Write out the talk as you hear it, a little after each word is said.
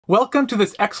Welcome to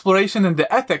this exploration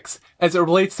into ethics as it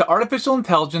relates to artificial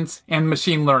intelligence and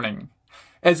machine learning.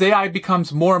 As AI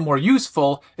becomes more and more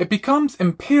useful, it becomes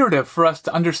imperative for us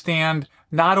to understand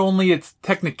not only its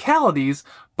technicalities,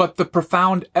 but the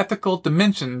profound ethical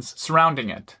dimensions surrounding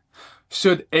it.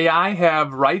 Should AI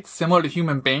have rights similar to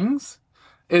human beings?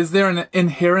 Is there an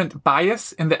inherent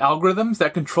bias in the algorithms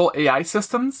that control AI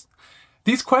systems?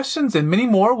 These questions and many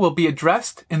more will be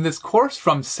addressed in this course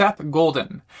from Seth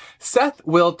Golden. Seth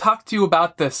will talk to you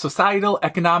about the societal,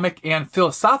 economic, and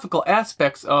philosophical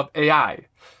aspects of AI.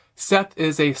 Seth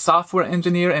is a software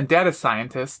engineer and data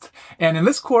scientist, and in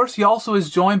this course he also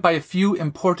is joined by a few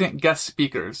important guest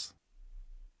speakers.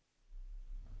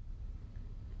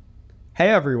 Hey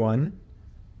everyone,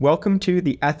 welcome to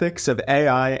the Ethics of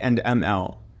AI and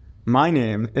ML. My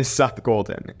name is Seth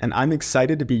Golden, and I'm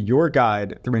excited to be your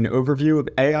guide through an overview of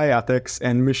AI ethics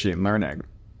and machine learning.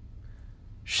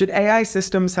 Should AI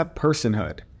systems have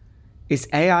personhood? Is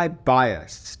AI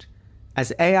biased?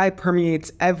 As AI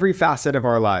permeates every facet of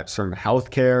our lives, from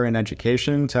healthcare and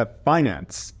education to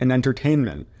finance and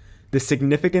entertainment, the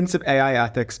significance of AI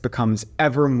ethics becomes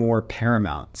ever more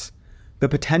paramount. The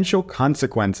potential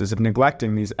consequences of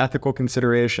neglecting these ethical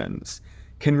considerations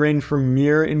can range from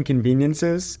mere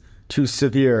inconveniences to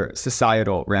severe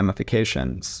societal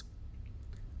ramifications.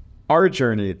 Our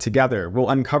journey together will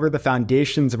uncover the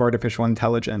foundations of artificial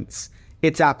intelligence,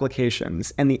 its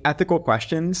applications, and the ethical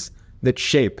questions that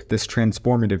shape this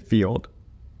transformative field.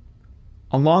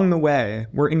 Along the way,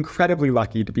 we're incredibly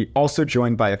lucky to be also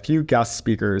joined by a few guest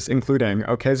speakers, including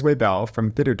Wcislo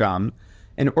from Fidutam,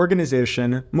 an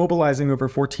organization mobilizing over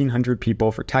 1,400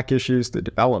 people for tech issues through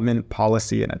development,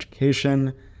 policy, and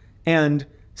education, and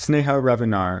Serhiy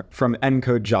Kalinets from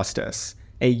Encode Justice,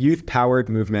 a youth-powered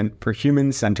movement for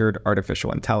human-centered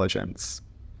artificial intelligence.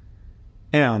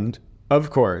 And, of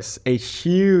course, a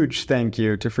huge thank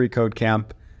you to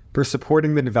freeCodeCamp for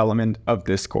supporting the development of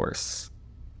this course.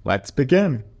 Let's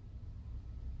begin.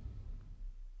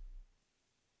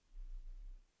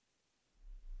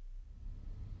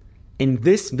 In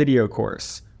this video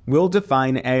course, we'll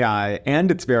define AI and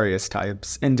its various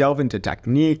types and delve into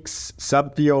techniques,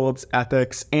 subfields,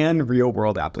 ethics, and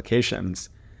real-world applications.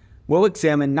 We'll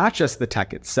examine not just the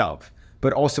tech itself,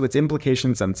 but also its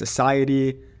implications on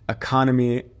society,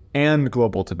 economy, and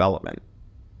global development.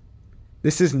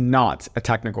 This is not a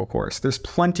technical course. There's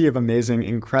plenty of amazing,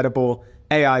 incredible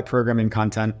AI programming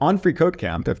content on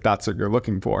freeCodeCamp if that's what you're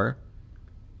looking for.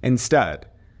 Instead,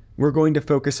 we're going to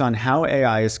focus on how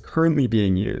AI is currently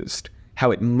being used, how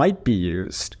it might be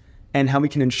used, and how we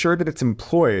can ensure that it's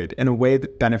employed in a way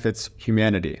that benefits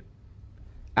humanity.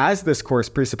 As this course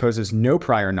presupposes no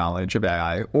prior knowledge of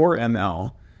AI or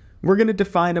ML, we're going to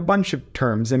define a bunch of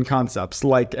terms and concepts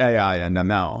like AI and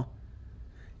ML.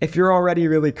 If you're already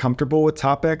really comfortable with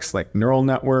topics like neural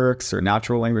networks or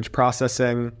natural language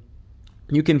processing,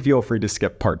 you can feel free to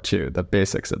skip part 2, the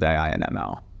basics of AI and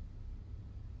ML.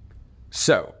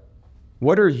 So,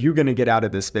 what are you going to get out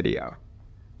of this video?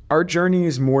 Our journey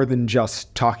is more than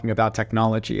just talking about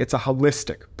technology. It's a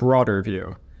holistic, broader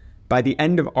view. By the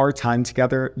end of our time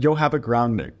together, you'll have a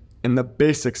grounding in the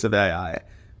basics of AI,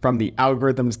 from the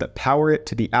algorithms that power it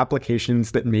to the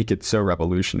applications that make it so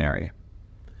revolutionary.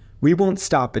 We won't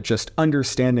stop at just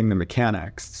understanding the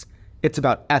mechanics. It's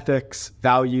about ethics,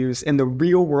 values, and the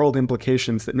real-world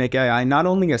implications that make AI not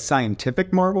only a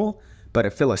scientific marvel, but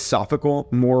a philosophical,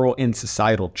 moral, and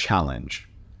societal challenge.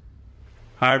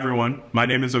 Hi everyone, my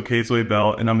name is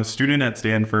Wcislo, and I'm a student at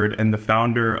Stanford and the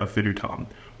founder of Fidutam,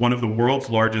 one of the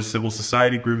world's largest civil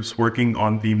society groups working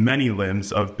on the many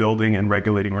limbs of building and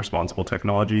regulating responsible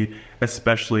technology,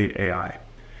 especially AI.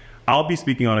 I'll be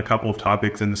speaking on a couple of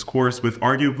topics in this course, with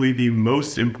arguably the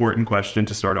most important question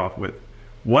to start off with.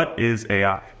 What is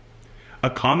AI? A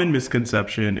common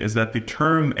misconception is that the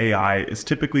term AI is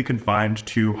typically confined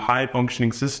to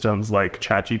high-functioning systems like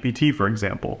ChatGPT, for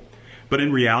example. But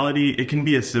in reality, it can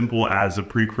be as simple as a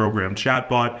pre-programmed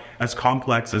chatbot, as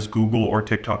complex as Google or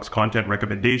TikTok's content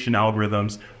recommendation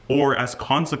algorithms, or as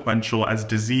consequential as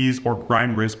disease or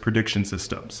crime risk prediction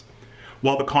systems.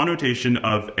 While the connotation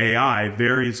of AI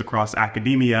varies across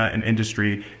academia and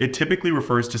industry, it typically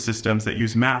refers to systems that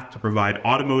use math to provide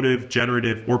automotive,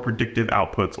 generative, or predictive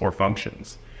outputs or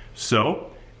functions.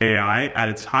 So, AI, at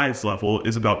its highest level,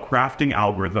 is about crafting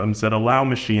algorithms that allow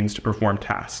machines to perform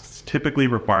tasks, typically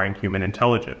requiring human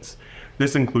intelligence.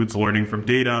 This includes learning from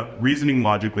data, reasoning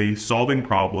logically, solving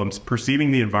problems,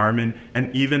 perceiving the environment,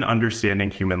 and even understanding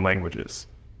human languages.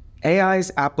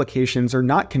 AI's applications are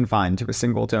not confined to a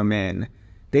single domain.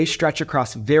 They stretch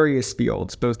across various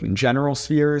fields, both in general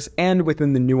spheres and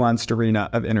within the nuanced arena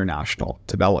of international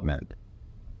development.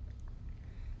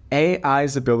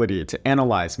 AI's ability to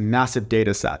analyze massive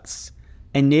data sets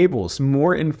enables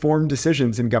more informed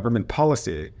decisions in government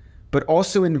policy, but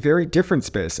also in very different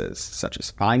spaces, such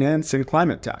as finance and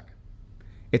climate tech.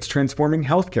 It's transforming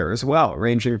healthcare as well,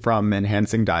 ranging from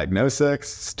enhancing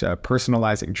diagnostics to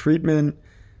personalizing treatment,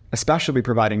 especially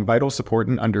providing vital support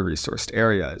in under-resourced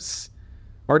areas.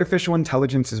 Artificial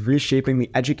intelligence is reshaping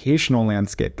the educational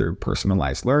landscape through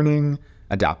personalized learning,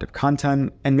 adaptive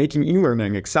content, and making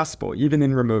e-learning accessible even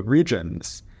in remote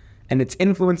regions. And its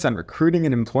influence on recruiting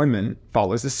and employment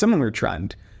follows a similar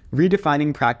trend,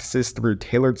 redefining practices through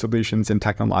tailored solutions and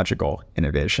technological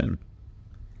innovation.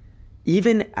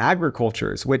 Even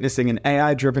agriculture is witnessing an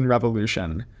AI-driven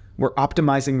revolution. We're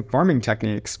optimizing farming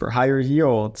techniques for higher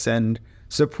yields and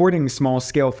supporting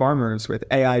small-scale farmers with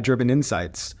AI-driven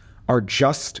insights are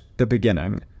just the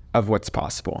beginning of what's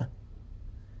possible.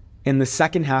 In the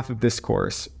second half of this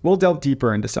course, we'll delve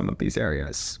deeper into some of these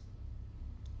areas.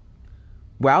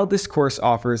 While this course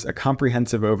offers a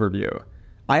comprehensive overview,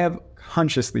 I have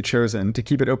consciously chosen to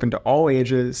keep it open to all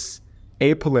ages,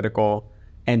 apolitical,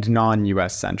 and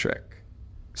non-US centric.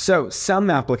 So some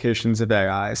applications of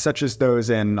AI, such as those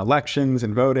in elections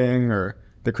and voting or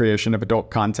the creation of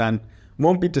adult content,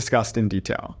 won't be discussed in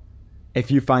detail. If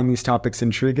you find these topics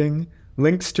intriguing,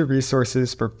 links to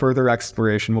resources for further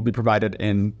exploration will be provided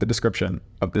in the description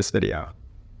of this video.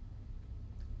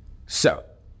 So,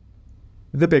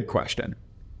 the big question.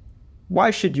 Why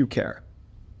should you care?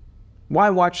 Why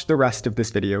watch the rest of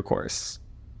this video course?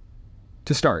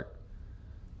 To start,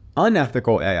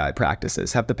 unethical AI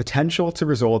practices have the potential to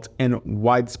result in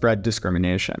widespread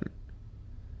discrimination.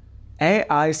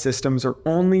 AI systems are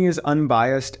only as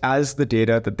unbiased as the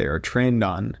data that they are trained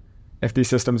on. If these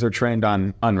systems are trained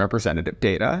on unrepresentative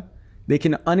data, they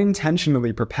can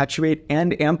unintentionally perpetuate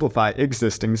and amplify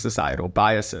existing societal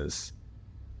biases.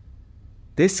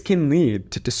 This can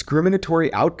lead to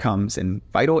discriminatory outcomes in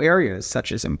vital areas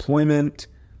such as employment,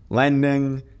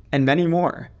 lending, and many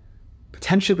more,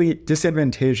 potentially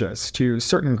disadvantageous to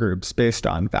certain groups based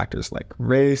on factors like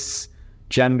race,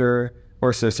 gender,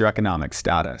 or socioeconomic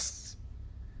status.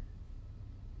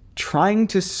 Trying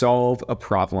to solve a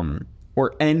problem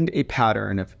or end a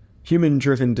pattern of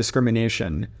human-driven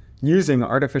discrimination using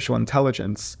artificial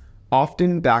intelligence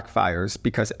often backfires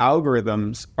because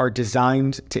algorithms are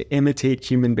designed to imitate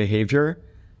human behavior,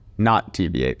 not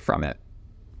deviate from it.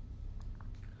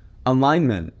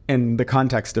 Alignment, in the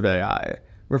context of AI,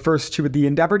 refers to the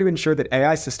endeavor to ensure that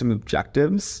AI system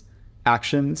objectives,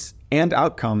 actions, and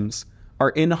outcomes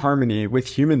are in harmony with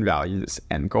human values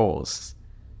and goals.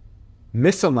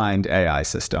 Misaligned AI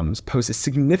systems pose a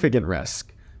significant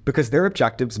risk because their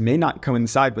objectives may not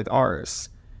coincide with ours,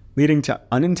 leading to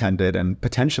unintended and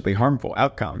potentially harmful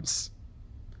outcomes.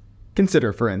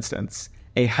 Consider, for instance,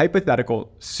 a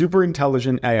hypothetical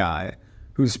superintelligent AI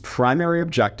whose primary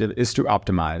objective is to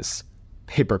optimize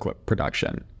paperclip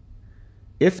production.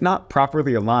 If not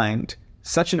properly aligned,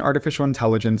 such an artificial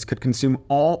intelligence could consume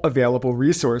all available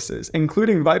resources,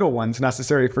 including vital ones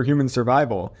necessary for human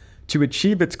survival, to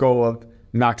achieve its goal of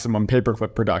maximum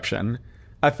paperclip production,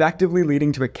 effectively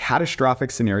leading to a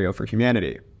catastrophic scenario for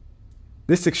humanity.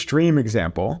 This extreme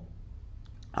example,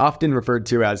 often referred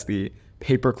to as the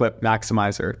paperclip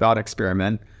maximizer thought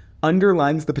experiment,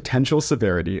 underlines the potential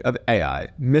severity of AI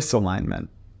misalignment.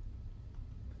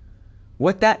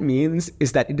 What that means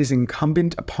is that it is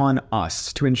incumbent upon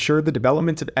us to ensure the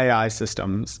development of AI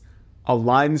systems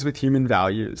aligns with human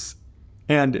values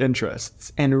and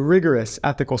interests, and rigorous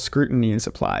ethical scrutiny is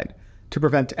applied to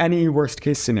prevent any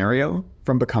worst-case scenario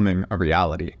from becoming a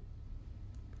reality.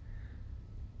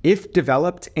 If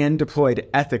developed and deployed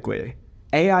ethically,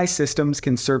 AI systems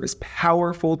can serve as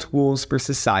powerful tools for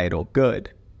societal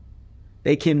good.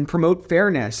 They can promote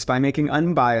fairness by making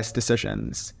unbiased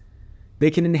decisions. They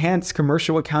can enhance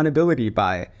commercial accountability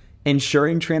by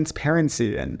ensuring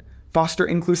transparency and foster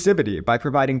inclusivity by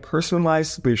providing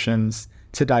personalized solutions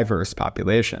to diverse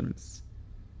populations.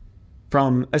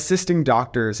 From assisting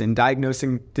doctors in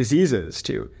diagnosing diseases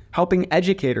to helping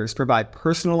educators provide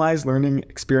personalized learning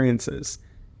experiences,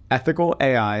 ethical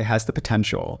AI has the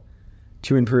potential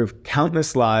to improve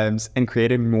countless lives and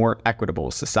create a more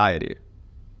equitable society.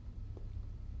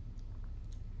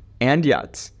 And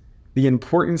yet, the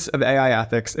importance of AI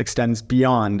ethics extends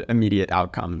beyond immediate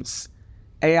outcomes.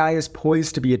 AI is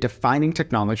poised to be a defining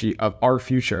technology of our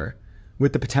future,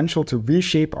 with the potential to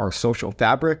reshape our social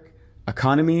fabric,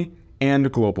 economy,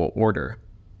 and global order.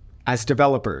 As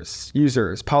developers,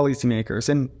 users, policymakers,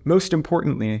 and most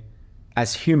importantly,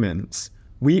 as humans,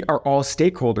 we are all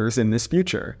stakeholders in this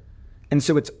future. And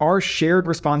so it's our shared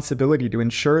responsibility to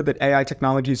ensure that AI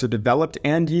technologies are developed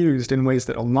and used in ways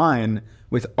that align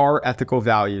with our ethical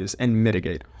values and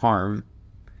mitigate harm.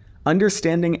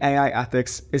 Understanding AI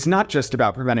ethics is not just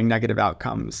about preventing negative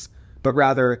outcomes, but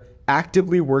rather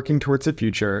actively working towards a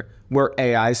future where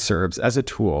AI serves as a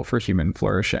tool for human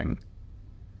flourishing.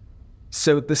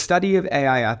 So the study of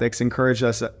AI ethics encouraged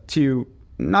us to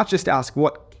not just ask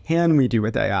what can we do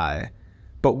with AI,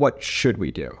 but what should we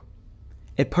do?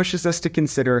 It pushes us to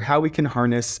consider how we can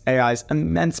harness AI's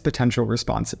immense potential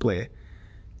responsibly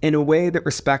in a way that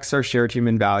respects our shared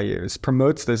human values,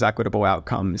 promotes those equitable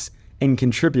outcomes, and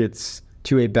contributes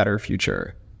to a better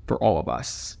future for all of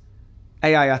us.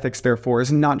 AI ethics, therefore,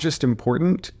 is not just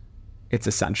important, it's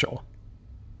essential.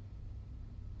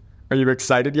 Are you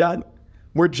excited yet?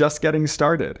 We're just getting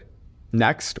started.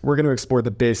 Next, we're going to explore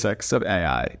the basics of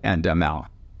AI and ML.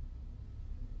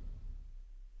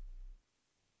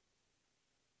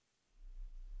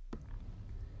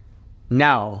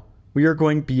 Now, we are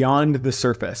going beyond the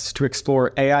surface to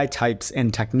explore AI types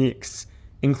and techniques,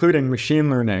 including machine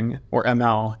learning, or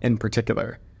ML in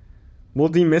particular. We'll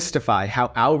demystify how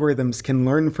algorithms can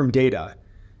learn from data,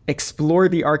 explore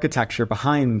the architecture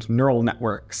behind neural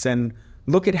networks, and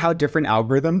look at how different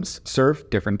algorithms serve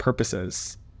different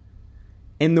purposes.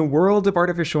 In the world of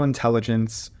artificial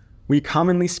intelligence, we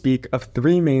commonly speak of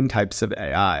three main types of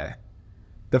AI.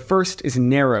 The first is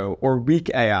narrow or weak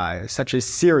AI, such as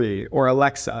Siri or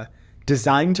Alexa,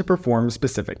 designed to perform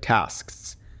specific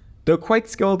tasks. Though quite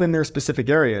skilled in their specific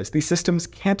areas, these systems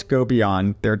can't go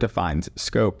beyond their defined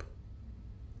scope.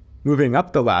 Moving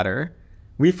up the ladder,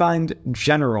 we find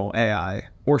general AI,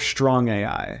 or strong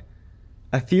AI,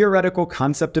 a theoretical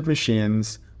concept of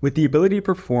machines with the ability to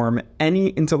perform any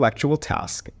intellectual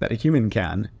task that a human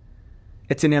can.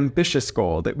 It's an ambitious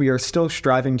goal that we are still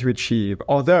striving to achieve,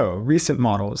 although recent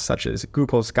models such as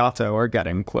Google's Gato are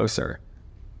getting closer.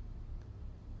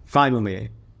 Finally,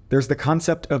 there's the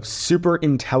concept of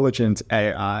super-intelligent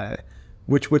AI,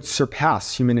 which would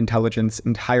surpass human intelligence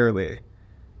entirely,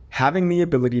 having the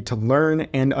ability to learn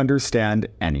and understand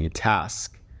any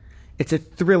task. It's a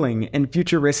thrilling and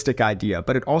futuristic idea,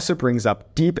 but it also brings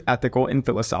up deep ethical and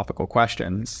philosophical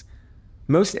questions.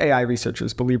 Most AI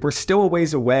researchers believe we're still a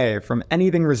ways away from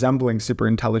anything resembling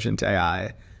superintelligent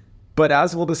AI, but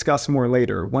as we'll discuss more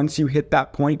later, once you hit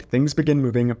that point, things begin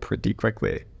moving pretty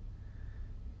quickly.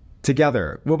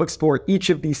 Together, we'll explore each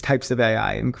of these types of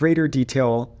AI in greater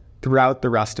detail throughout the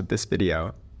rest of this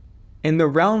video. In the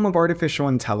realm of artificial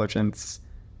intelligence,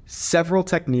 several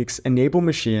techniques enable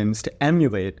machines to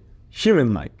emulate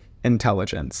human-like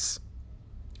intelligence.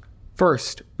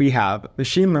 First, we have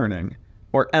machine learning,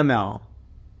 or ML,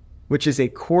 which is a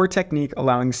core technique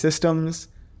allowing systems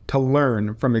to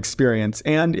learn from experience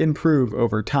and improve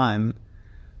over time.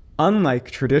 Unlike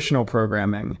traditional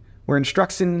programming, where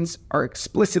instructions are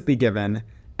explicitly given,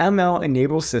 ML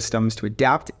enables systems to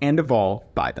adapt and evolve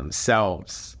by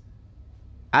themselves.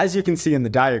 As you can see in the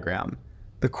diagram,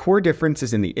 the core difference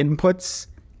is in the inputs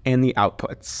and the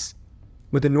outputs.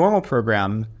 With a normal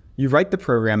program, you write the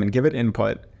program and give it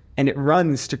input, and it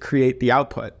runs to create the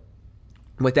output.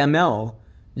 With ML,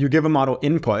 you give a model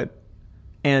input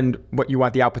and what you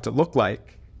want the output to look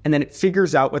like, and then it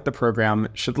figures out what the program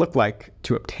should look like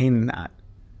to obtain that.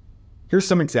 Here's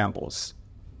some examples.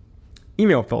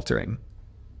 Email filtering.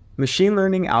 Machine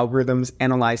learning algorithms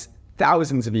analyze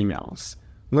thousands of emails,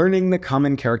 learning the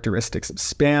common characteristics of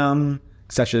spam,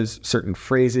 such as certain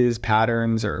phrases,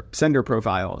 patterns, or sender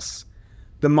profiles.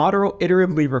 The model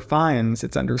iteratively refines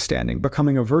its understanding,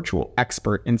 becoming a virtual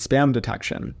expert in spam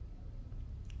detection.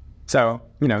 So,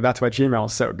 that's why Gmail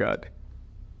is so good.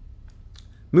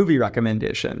 Movie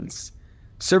recommendations.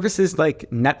 Services like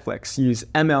Netflix use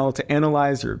ML to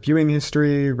analyze your viewing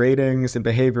history, ratings, and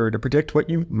behavior to predict what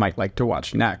you might like to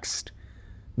watch next.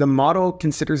 The model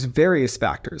considers various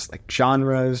factors like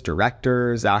genres,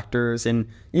 directors, actors, and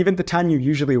even the time you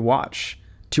usually watch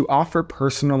to offer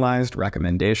personalized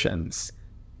recommendations.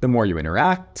 The more you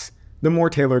interact, the more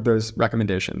tailored those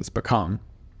recommendations become.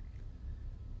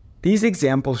 These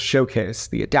examples showcase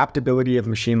the adaptability of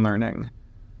machine learning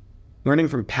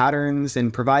from patterns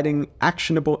and providing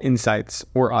actionable insights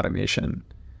or automation.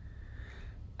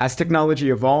 As technology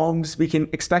evolves, we can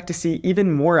expect to see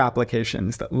even more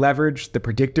applications that leverage the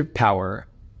predictive power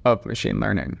of machine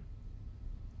learning.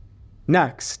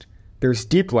 Next, there's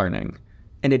deep learning,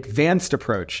 an advanced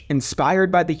approach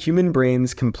inspired by the human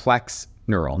brain's complex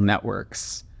neural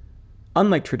networks.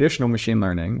 Unlike traditional machine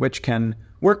learning, which can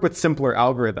work with simpler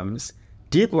algorithms,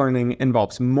 deep learning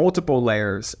involves multiple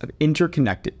layers of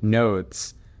interconnected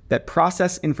nodes that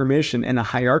process information in a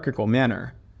hierarchical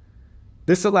manner.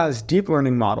 This allows deep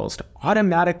learning models to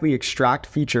automatically extract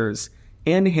features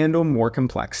and handle more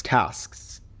complex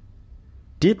tasks.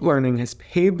 Deep learning has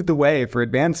paved the way for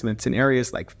advancements in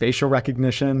areas like facial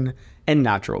recognition and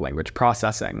natural language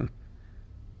processing.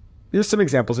 Here's some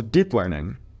examples of deep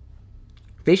learning.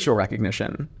 Facial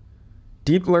recognition.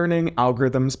 Deep learning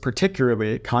algorithms,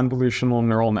 particularly convolutional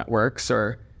neural networks,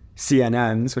 or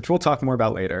CNNs, which we'll talk more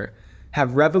about later,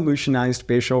 have revolutionized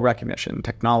facial recognition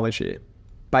technology.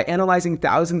 By analyzing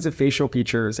thousands of facial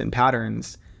features and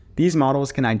patterns, these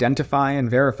models can identify and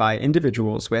verify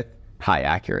individuals with high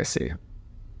accuracy.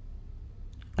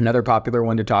 Another popular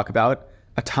one to talk about,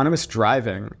 autonomous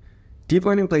driving. Deep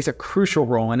learning plays a crucial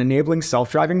role in enabling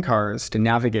self-driving cars to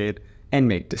navigate and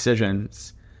make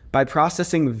decisions. By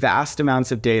processing vast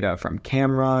amounts of data from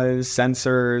cameras,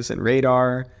 sensors, and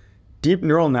radar, deep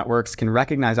neural networks can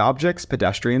recognize objects,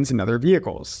 pedestrians, and other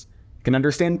vehicles. It can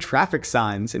understand traffic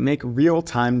signs and make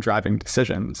real-time driving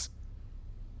decisions.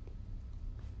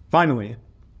 Finally,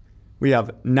 we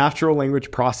have natural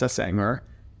language processing, or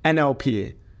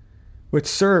NLP, which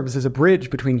serves as a bridge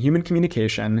between human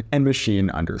communication and machine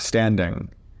understanding.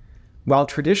 While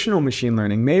traditional machine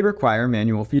learning may require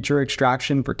manual feature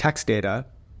extraction for text data,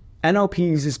 NLP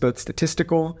uses both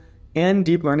statistical and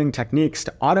deep learning techniques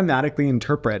to automatically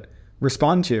interpret,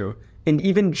 respond to, and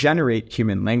even generate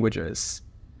human languages.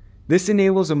 This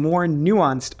enables a more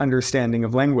nuanced understanding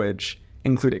of language,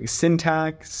 including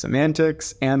syntax,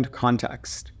 semantics, and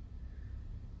context.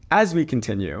 As we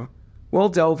continue, we'll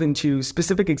delve into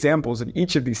specific examples of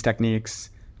each of these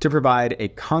techniques to provide a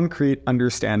concrete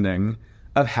understanding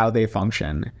of how they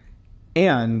function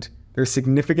and their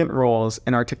significant roles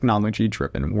in our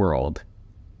technology-driven world.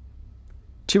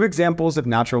 Two examples of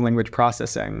natural language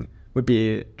processing would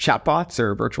be chatbots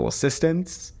or virtual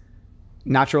assistants.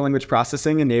 Natural language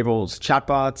processing enables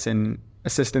chatbots and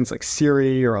assistants like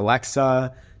Siri or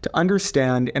Alexa to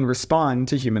understand and respond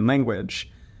to human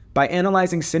language. By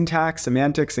analyzing syntax,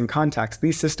 semantics, and context,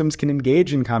 these systems can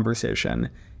engage in conversation,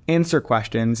 answer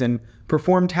questions, and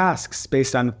perform tasks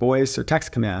based on voice or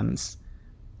text commands.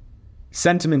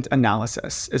 Sentiment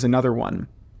analysis is another one.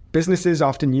 Businesses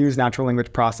often use natural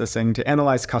language processing to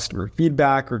analyze customer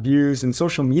feedback, reviews, and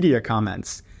social media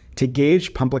comments to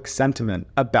gauge public sentiment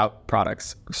about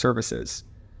products or services.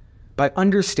 By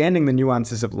understanding the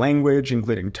nuances of language,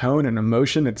 including tone and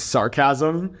emotion and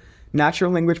sarcasm,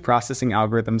 natural language processing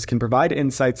algorithms can provide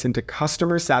insights into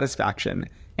customer satisfaction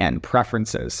and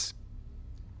preferences.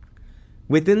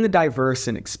 Within the diverse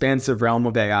and expansive realm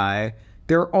of AI,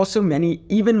 there are also many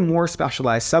even more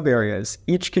specialized sub-areas,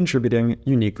 each contributing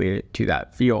uniquely to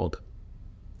that field.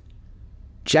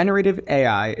 Generative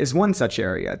AI is one such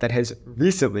area that has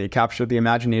recently captured the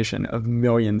imagination of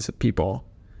millions of people.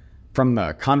 From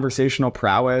the conversational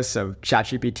prowess of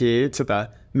ChatGPT to the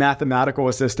mathematical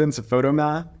assistance of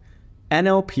PhotoMath,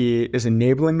 NLP is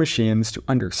enabling machines to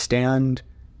understand,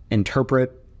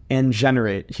 interpret, and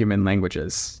generate human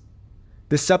languages.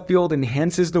 This subfield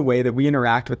enhances the way that we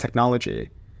interact with technology,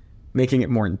 making it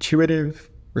more intuitive,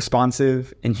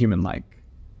 responsive, and human-like.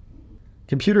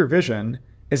 Computer vision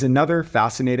is another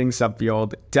fascinating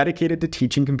subfield dedicated to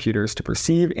teaching computers to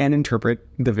perceive and interpret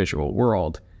the visual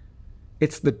world.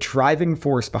 It's the driving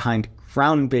force behind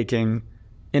groundbreaking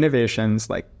innovations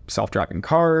like self-driving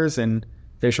cars and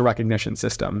facial recognition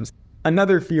systems.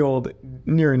 Another field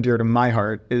near and dear to my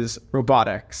heart is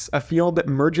robotics, a field that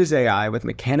merges AI with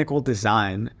mechanical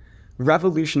design,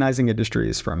 revolutionizing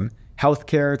industries from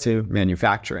healthcare to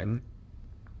manufacturing.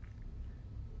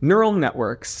 Neural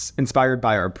networks, inspired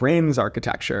by our brain's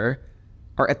architecture,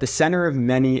 are at the center of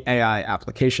many AI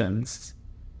applications.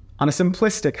 On a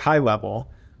simplistic high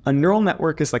level, a neural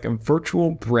network is like a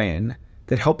virtual brain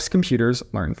that helps computers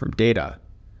learn from data.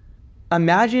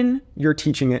 Imagine you're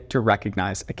teaching it to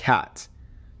recognize a cat.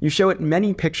 You show it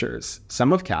many pictures,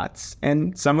 some of cats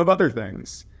and some of other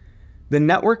things. The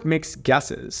network makes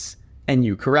guesses, and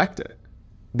you correct it.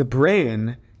 The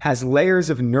brain has layers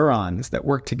of neurons that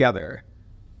work together.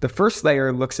 The first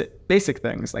layer looks at basic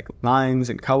things like lines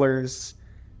and colors.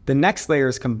 The next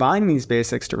layers combine these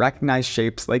basics to recognize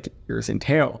shapes like ears and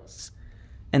tails.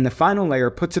 And the final layer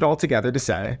puts it all together to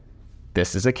say,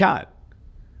 this is a cat.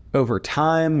 Over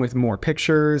time, with more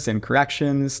pictures and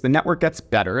corrections, the network gets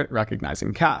better at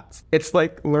recognizing cats. It's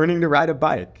like learning to ride a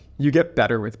bike. You get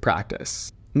better with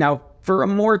practice. Now, for a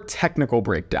more technical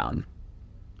breakdown,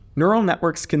 neural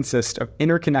networks consist of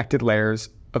interconnected layers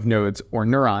of nodes or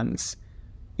neurons.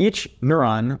 Each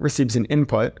neuron receives an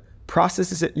input,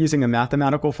 processes it using a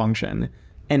mathematical function,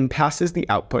 and passes the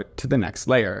output to the next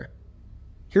layer.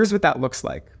 Here's what that looks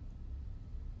like.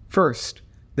 First,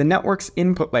 the network's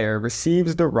input layer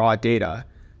receives the raw data,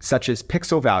 such as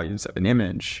pixel values of an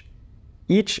image.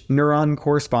 Each neuron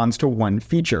corresponds to one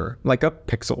feature, like a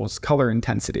pixel's color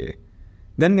intensity.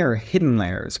 Then there are hidden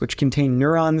layers, which contain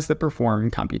neurons that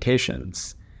perform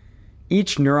computations.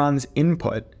 Each neuron's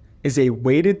input is a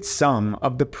weighted sum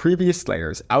of the previous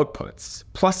layer's outputs,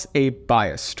 plus a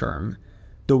bias term.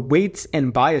 The weights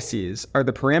and biases are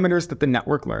the parameters that the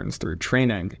network learns through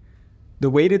training. The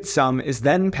weighted sum is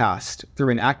then passed through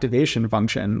an activation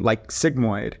function like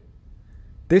sigmoid.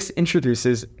 This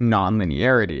introduces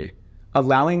nonlinearity,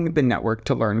 allowing the network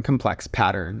to learn complex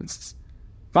patterns.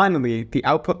 Finally, the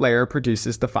output layer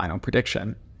produces the final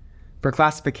prediction. For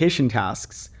classification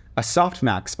tasks, a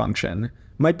softmax function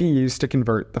might be used to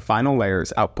convert the final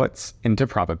layer's outputs into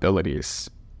probabilities.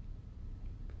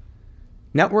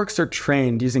 Networks are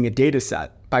trained using a dataset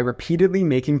by repeatedly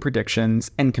making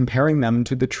predictions and comparing them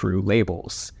to the true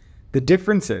labels. The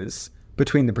differences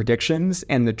between the predictions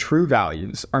and the true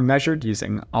values are measured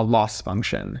using a loss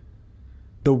function.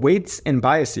 The weights and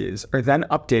biases are then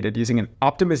updated using an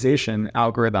optimization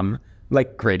algorithm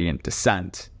like gradient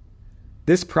descent.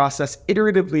 This process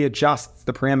iteratively adjusts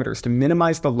the parameters to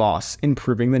minimize the loss,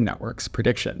 improving the network's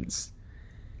predictions.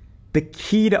 The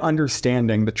key to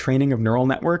understanding the training of neural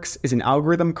networks is an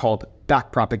algorithm called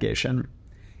backpropagation.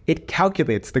 It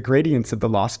calculates the gradients of the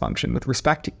loss function with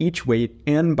respect to each weight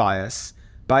and bias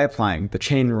by applying the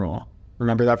chain rule.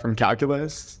 Remember that from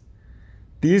calculus?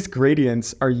 These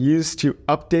gradients are used to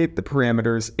update the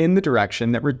parameters in the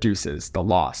direction that reduces the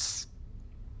loss.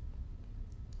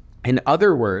 In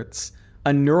other words,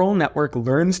 a neural network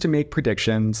learns to make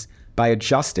predictions by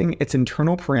adjusting its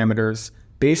internal parameters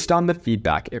based on the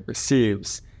feedback it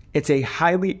receives. It's a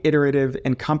highly iterative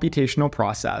and computational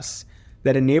process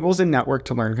that enables a network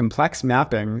to learn complex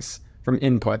mappings from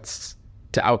inputs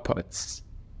to outputs.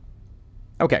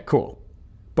 Okay, cool.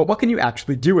 But what can you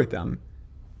actually do with them?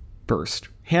 First,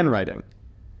 handwriting.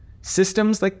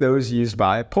 Systems like those used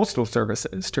by postal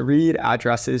services to read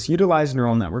addresses utilize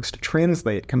neural networks to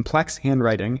translate complex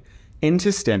handwriting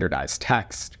into standardized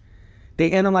text.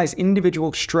 They analyze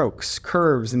individual strokes,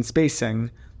 curves, and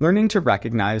spacing, learning to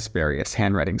recognize various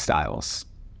handwriting styles.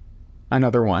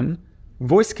 Another one,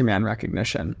 voice command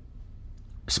recognition.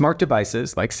 Smart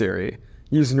devices like Siri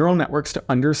use neural networks to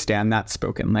understand that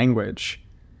spoken language.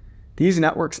 These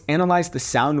networks analyze the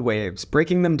sound waves,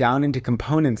 breaking them down into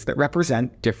components that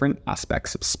represent different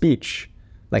aspects of speech,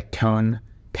 like tone,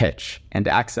 pitch, and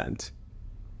accent.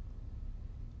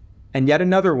 And yet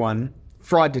another one,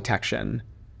 fraud detection.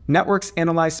 Networks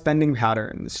analyze spending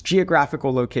patterns,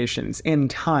 geographical locations, and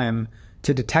time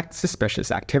to detect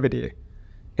suspicious activity.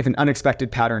 If an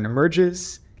unexpected pattern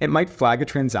emerges, it might flag a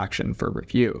transaction for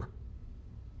review.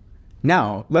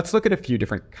 Now, let's look at a few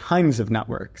different kinds of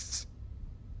networks.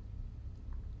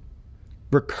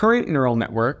 Recurrent neural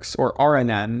networks, or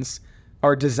RNNs,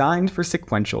 are designed for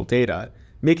sequential data,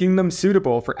 making them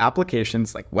suitable for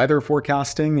applications like weather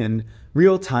forecasting and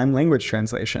real-time language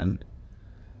translation.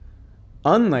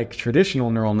 Unlike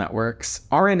traditional neural networks,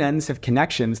 RNNs have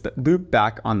connections that loop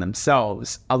back on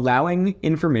themselves, allowing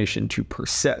information to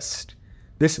persist.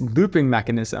 This looping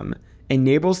mechanism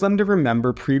enables them to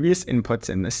remember previous inputs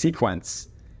in the sequence,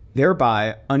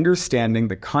 thereby understanding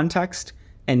the context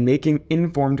and making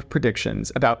informed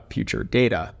predictions about future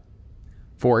data.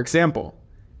 For example,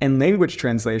 in language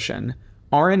translation,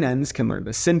 RNNs can learn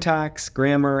the syntax,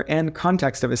 grammar, and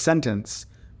context of a sentence,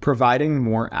 providing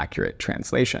more accurate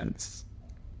translations.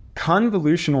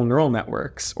 Convolutional neural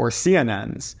networks, or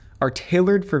CNNs, are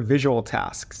tailored for visual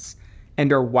tasks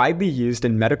and are widely used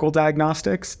in medical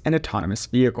diagnostics and autonomous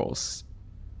vehicles.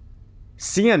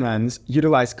 CNNs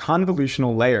utilize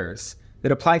convolutional layers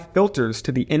that apply filters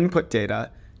to the input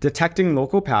data, detecting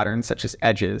local patterns such as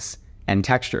edges and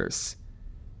textures.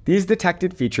 These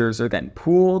detected features are then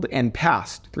pooled and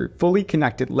passed through fully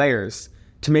connected layers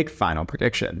to make final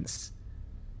predictions.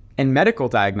 In medical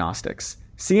diagnostics,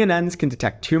 CNNs can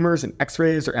detect tumors in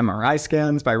X-rays or MRI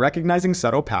scans by recognizing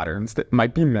subtle patterns that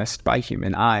might be missed by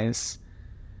human eyes.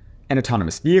 In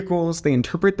autonomous vehicles, they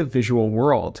interpret the visual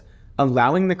world,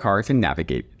 allowing the car to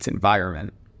navigate its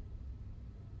environment.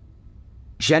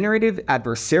 Generative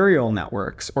adversarial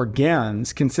networks, or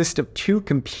GANs, consist of two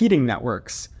competing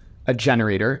networks, a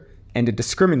generator and a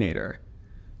discriminator.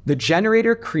 The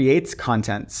generator creates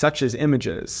content such as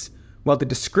images, while the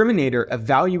discriminator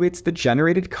evaluates the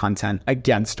generated content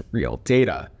against real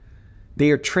data. They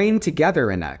are trained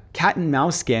together in a cat and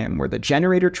mouse game where the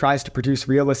generator tries to produce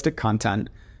realistic content,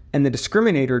 and the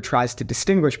discriminator tries to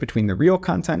distinguish between the real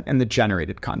content and the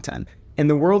generated content. In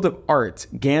the world of art,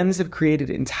 GANs have created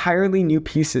entirely new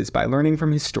pieces by learning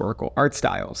from historical art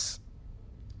styles.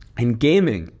 In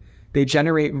gaming, they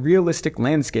generate realistic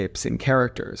landscapes and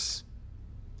characters.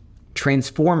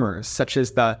 Transformers, such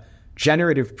as the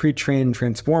Generative Pre-trained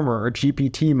Transformer or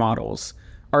GPT models,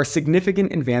 are a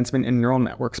significant advancement in neural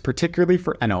networks, particularly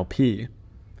for NLP.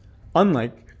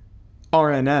 Unlike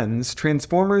RNNs,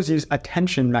 transformers use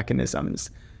attention mechanisms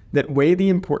that weigh the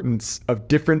importance of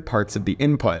different parts of the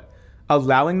input,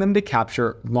 allowing them to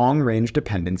capture long-range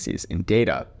dependencies in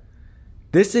data.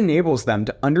 This enables them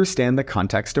to understand the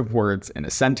context of words in a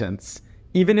sentence,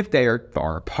 even if they are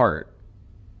far apart.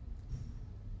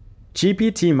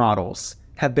 GPT models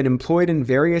have been employed in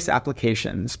various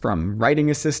applications, from writing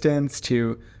assistants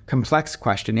to complex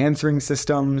question-answering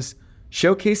systems,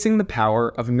 showcasing the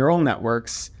power of neural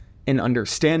networks in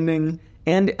understanding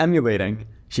and emulating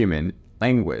human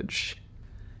language.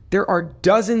 There are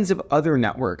dozens of other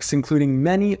networks, including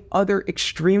many other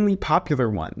extremely popular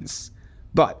ones,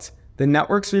 but the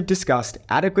networks we've discussed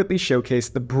adequately showcase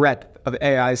the breadth of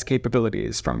AI's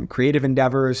capabilities, from creative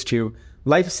endeavors to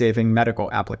life-saving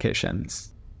medical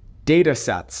applications.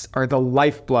 Datasets are the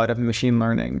lifeblood of machine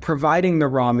learning, providing the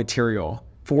raw material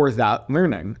for that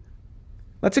learning.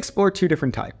 Let's explore two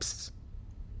different types.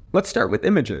 Let's start with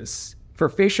images. For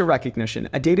facial recognition,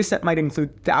 a dataset might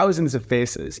include thousands of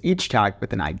faces, each tagged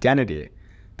with an identity.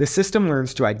 The system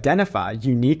learns to identify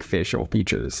unique facial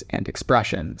features and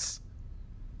expressions.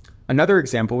 Another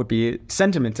example would be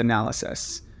sentiment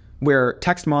analysis, where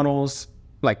text models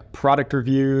like product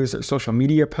reviews or social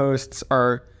media posts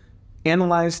are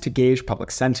analyzed to gauge public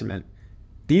sentiment.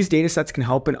 These datasets can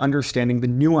help in understanding the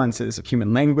nuances of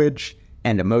human language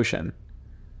and emotion.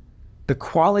 The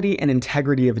quality and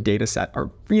integrity of a dataset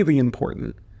are really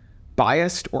important.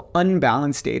 Biased or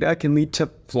unbalanced data can lead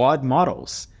to flawed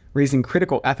models, raising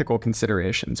critical ethical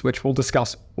considerations, which we'll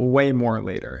discuss way more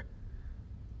later.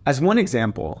 As one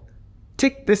example,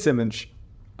 take this image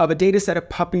of a dataset of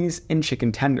puppies and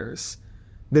chicken tenders.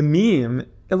 The meme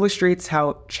illustrates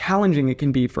how challenging it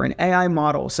can be for an AI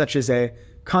model, such as a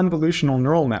convolutional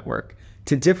neural network,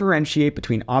 to differentiate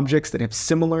between objects that have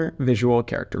similar visual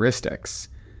characteristics.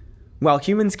 While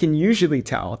humans can usually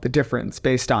tell the difference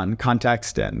based on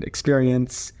context and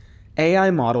experience, AI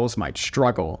models might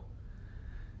struggle.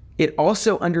 It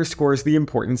also underscores the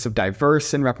importance of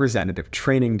diverse and representative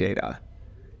training data.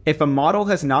 If a model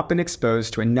has not been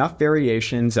exposed to enough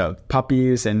variations of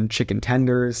puppies and chicken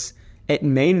tenders, it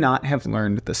may not have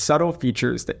learned the subtle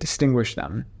features that distinguish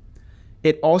them.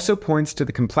 It also points to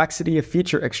the complexity of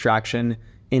feature extraction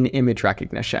in image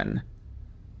recognition.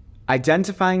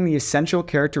 Identifying the essential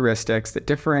characteristics that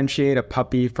differentiate a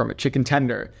puppy from a chicken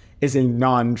tender is a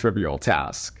non-trivial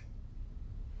task.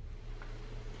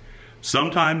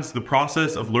 Sometimes the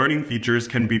process of learning features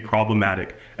can be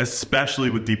problematic, especially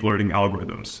with deep learning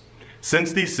algorithms.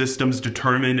 Since these systems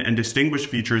determine and distinguish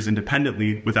features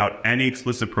independently without any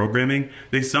explicit programming,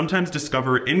 they sometimes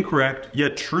discover incorrect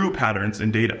yet true patterns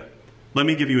in data. Let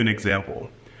me give you an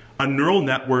example. A neural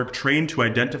network trained to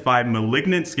identify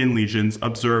malignant skin lesions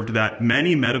observed that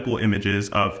many medical images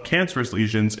of cancerous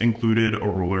lesions included a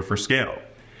ruler for scale.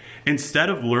 Instead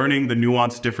of learning the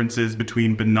nuanced differences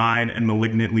between benign and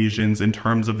malignant lesions in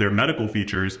terms of their medical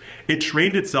features, it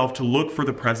trained itself to look for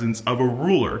the presence of a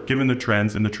ruler given the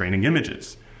trends in the training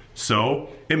images. So,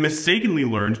 it mistakenly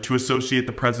learned to associate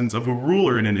the presence of a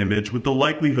ruler in an image with the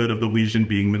likelihood of the lesion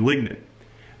being malignant.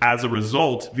 As a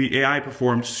result, the AI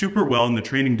performed super well in the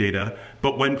training data,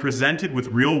 but when presented with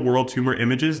real-world tumor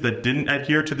images that didn't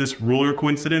adhere to this ruler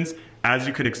coincidence, as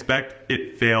you could expect,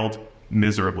 it failed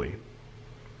miserably.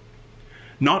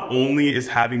 Not only is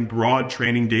having broad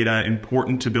training data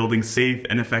important to building safe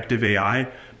and effective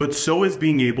AI, but so is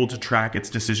being able to track its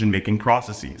decision-making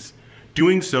processes.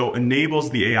 Doing so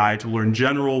enables the AI to learn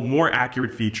general, more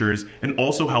accurate features and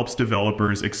also helps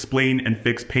developers explain and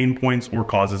fix pain points or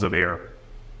causes of error.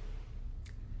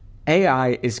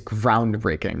 AI is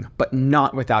groundbreaking, but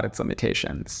not without its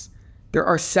limitations. There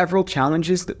are several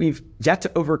challenges that we've yet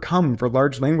to overcome for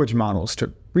large language models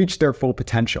to reach their full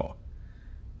potential.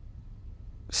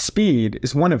 Speed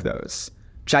is one of those.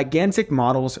 Gigantic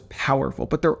models are powerful,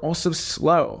 but they're also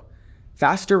slow.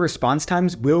 Faster response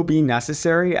times will be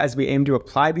necessary as we aim to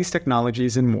apply these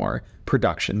technologies in more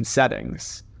production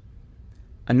settings.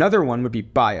 Another one would be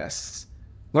bias.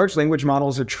 Large language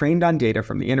models are trained on data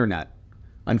from the internet.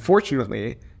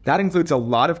 Unfortunately, that includes a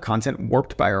lot of content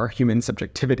warped by our human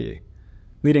subjectivity,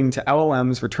 leading to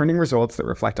LLMs returning results that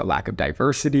reflect a lack of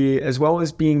diversity, as well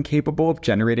as being capable of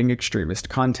generating extremist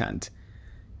content.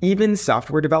 Even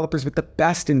software developers with the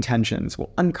best intentions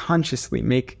will unconsciously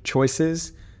make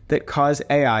choices that cause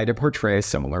AI to portray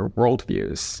similar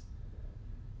worldviews.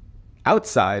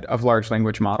 Outside of large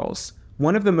language models,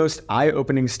 One of the most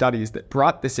eye-opening studies that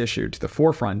brought this issue to the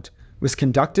forefront was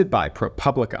conducted by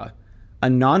ProPublica, a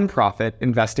nonprofit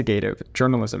investigative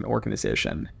journalism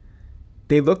organization.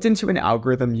 They looked into an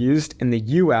algorithm used in the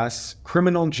US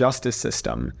criminal justice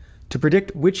system to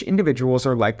predict which individuals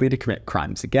are likely to commit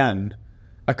crimes again,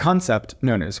 a concept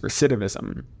known as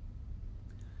recidivism.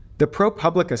 The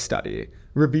ProPublica study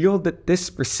revealed that this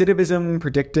recidivism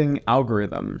predicting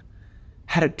algorithm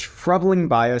had a troubling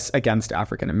bias against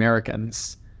African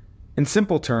Americans. In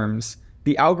simple terms,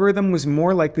 the algorithm was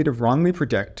more likely to wrongly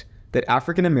predict that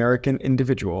African American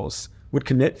individuals would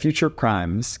commit future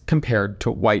crimes compared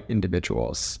to white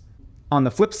individuals. On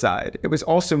the flip side, it was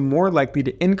also more likely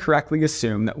to incorrectly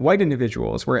assume that white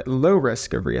individuals were at low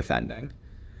risk of reoffending.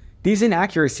 These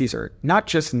inaccuracies are not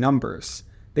just numbers.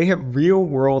 They have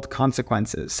real-world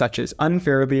consequences, such as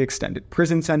unfairly extended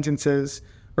prison sentences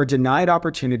or denied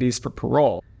opportunities for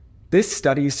parole. This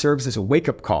study serves as a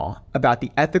wake-up call about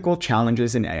the ethical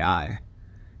challenges in AI.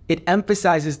 It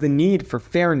emphasizes the need for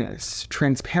fairness,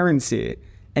 transparency,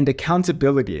 and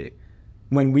accountability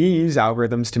when we use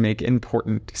algorithms to make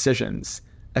important decisions,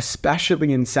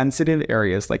 especially in sensitive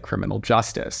areas like criminal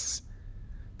justice.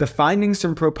 The findings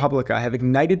from ProPublica have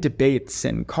ignited debates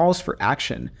and calls for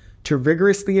action to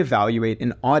rigorously evaluate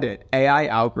and audit AI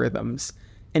algorithms,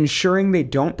 ensuring they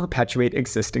don't perpetuate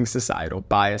existing societal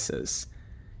biases.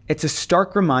 It's a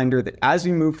stark reminder that as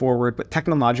we move forward with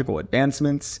technological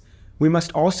advancements, we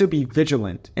must also be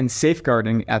vigilant in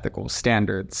safeguarding ethical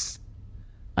standards.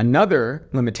 Another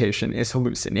limitation is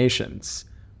hallucinations.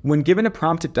 When given a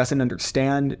prompt it doesn't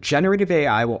understand, generative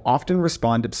AI will often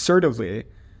respond absurdly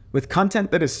with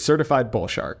content that is certified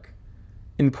bullshark.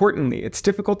 Importantly, it's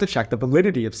difficult to check the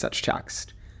validity of such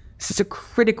text. This is a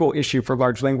critical issue for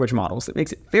large language models that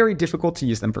makes it very difficult to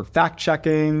use them for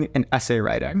fact-checking and essay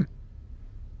writing.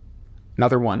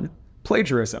 Another one,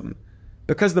 plagiarism.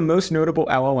 Because the most notable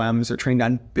LLMs are trained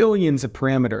on billions of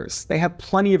parameters, they have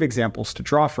plenty of examples to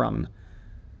draw from.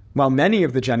 While many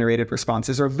of the generated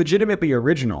responses are legitimately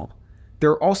original,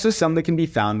 there are also some that can be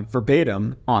found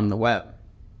verbatim on the web.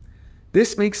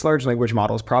 This makes large language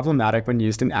models problematic when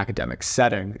used in academic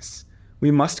settings. We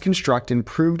must construct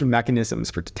improved mechanisms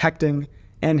for detecting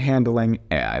and handling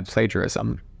AI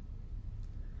plagiarism.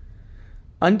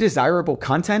 Undesirable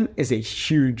content is a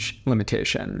huge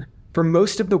limitation. For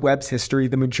most of the web's history,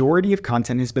 the majority of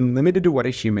content has been limited to what a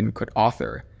human could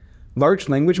author. Large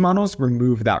language models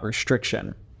remove that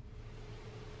restriction.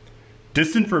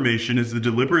 Disinformation is the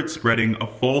deliberate spreading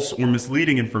of false or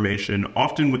misleading information,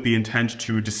 often with the intent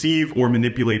to deceive or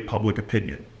manipulate public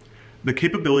opinion. The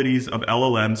capabilities of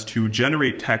LLMs to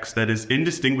generate text that is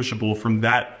indistinguishable from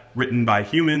that written by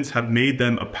humans have made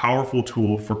them a powerful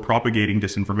tool for propagating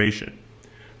disinformation.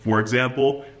 For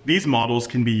example, these models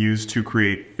can be used to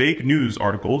create fake news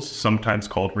articles, sometimes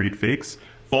called readfakes,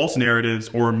 false narratives,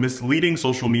 or misleading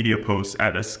social media posts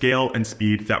at a scale and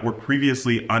speed that were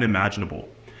previously unimaginable.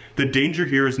 The danger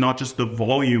here is not just the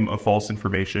volume of false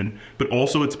information, but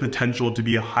also its potential to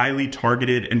be highly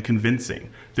targeted and convincing,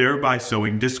 thereby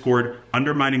sowing discord,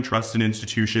 undermining trust in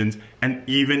institutions, and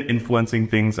even influencing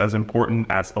things as important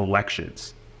as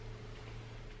elections.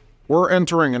 We're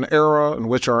entering an era in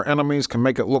which our enemies can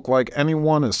make it look like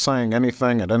anyone is saying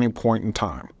anything at any point in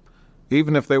time,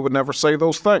 even if they would never say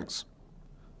those things.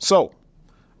 So,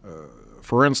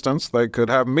 for instance, they could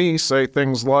have me say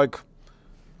things like,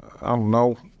 I don't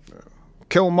know,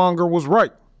 Killmonger was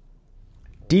right.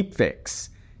 Deepfakes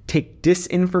take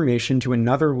disinformation to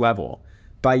another level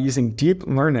by using deep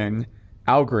learning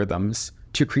algorithms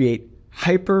to create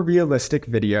hyper-realistic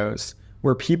videos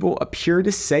where people appear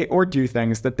to say or do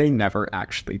things that they never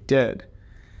actually did.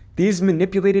 These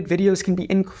manipulated videos can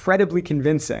be incredibly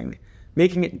convincing,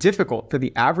 making it difficult for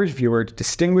the average viewer to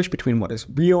distinguish between what is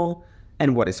real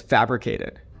and what is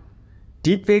fabricated.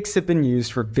 Deepfakes have been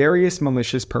used for various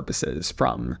malicious purposes,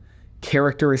 from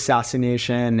character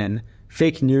assassination and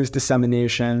fake news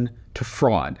dissemination to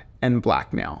fraud and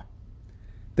blackmail.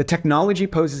 The technology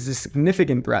poses a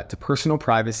significant threat to personal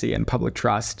privacy and public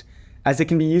trust, as it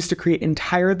can be used to create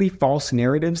entirely false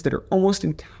narratives that are almost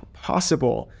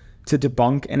impossible to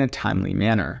debunk in a timely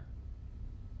manner.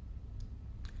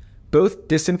 Both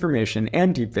disinformation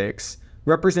and deepfakes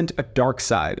represent a dark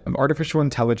side of artificial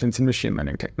intelligence and machine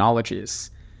learning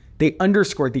technologies. They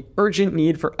underscore the urgent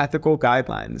need for ethical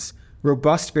guidelines,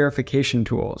 robust verification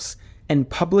tools, and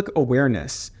public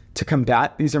awareness to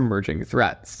combat these emerging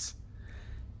threats.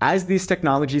 As these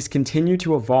technologies continue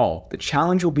to evolve, the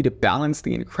challenge will be to balance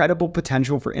the incredible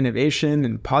potential for innovation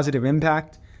and positive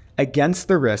impact against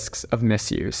the risks of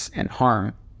misuse and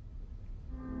harm.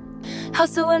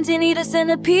 House so empty, need a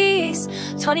centerpiece.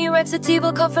 20 racks of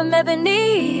table cut from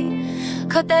ebony.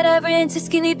 Cut that ivory into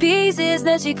skinny pieces.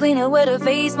 Then she clean it with her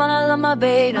face, man, I love my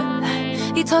beta.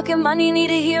 He talking money, need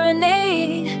a hearing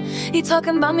aid. He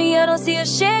talking about me, I don't see a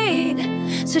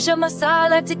shade. Switch up my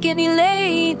side, like to get me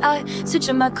late. I switch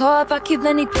up my car if I keep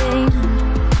anything.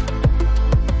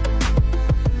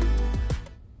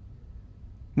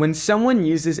 When someone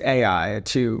uses AI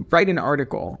to write an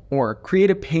article, or create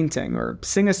a painting, or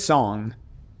sing a song,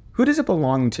 who does it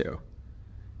belong to?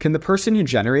 Can the person who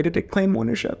generated it claim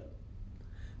ownership?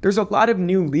 There's a lot of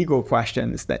new legal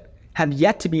questions that have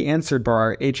yet to be answered by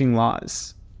our aging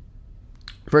laws.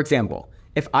 For example,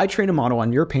 if I train a model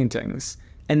on your paintings,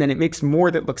 and then it makes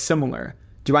more that look similar,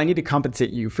 do I need to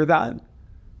compensate you for that?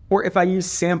 Or if I use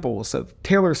samples of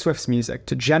Taylor Swift's music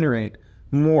to generate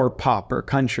more pop or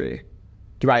country,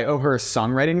 do I owe her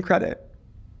songwriting credit?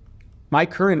 My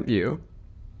current view,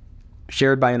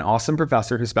 shared by an awesome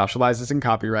professor who specializes in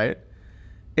copyright,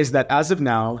 is that as of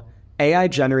now,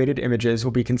 AI-generated images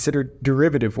will be considered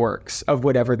derivative works of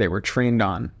whatever they were trained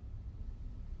on.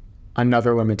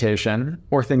 Another limitation,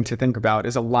 or thing to think about,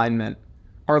 is alignment.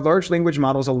 Are large language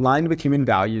models aligned with human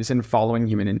values and following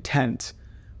human intent?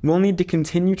 We'll need to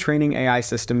continue training AI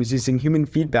systems using human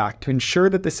feedback to ensure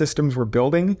that the systems we're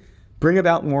building bring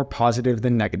about more positive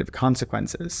than negative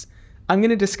consequences. I'm going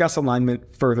to discuss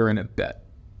alignment further in a bit.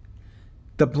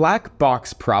 The black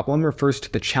box problem refers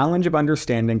to the challenge of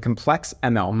understanding complex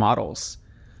ML models.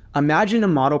 Imagine a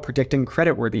model predicting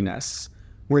creditworthiness,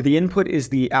 where the input is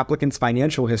the applicant's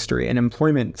financial history and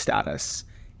employment status,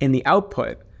 and the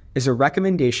output is a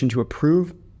recommendation to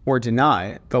approve or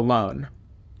deny the loan.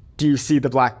 Do you see the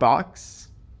black box?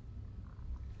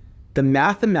 The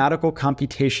mathematical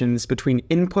computations between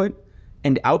input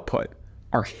and output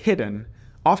are hidden,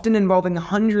 often involving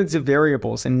hundreds of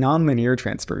variables and nonlinear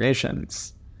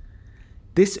transformations.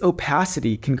 This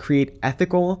opacity can create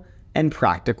ethical and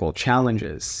practical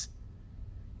challenges.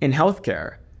 In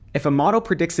healthcare, if a model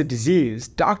predicts a disease,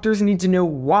 doctors need to know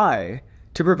why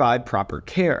to provide proper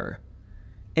care.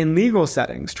 In legal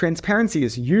settings, transparency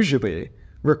is usually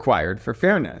required for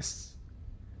fairness.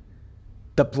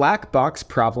 The black box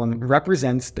problem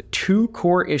represents the two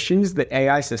core issues that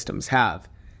AI systems have.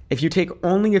 If you take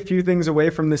only a few things away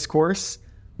from this course,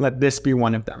 let this be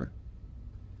one of them.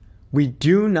 We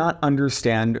do not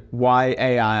understand why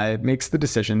AI makes the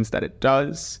decisions that it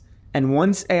does, and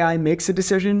once AI makes a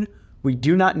decision, we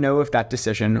do not know if that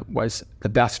decision was the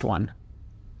best one.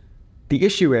 The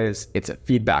issue is, it's a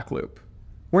feedback loop.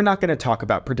 We're not going to talk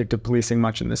about predictive policing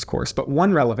much in this course, but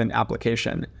one relevant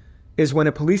application is when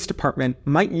a police department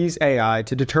might use AI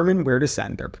to determine where to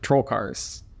send their patrol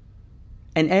cars.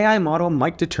 An AI model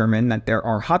might determine that there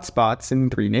are hotspots in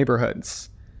 3 neighborhoods.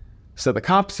 So the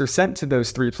cops are sent to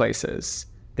those 3 places.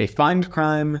 They find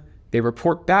crime, they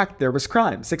report back there was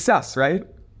crime. Success, right?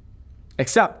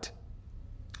 Except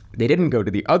they didn't go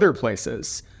to the other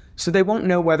places, so they won't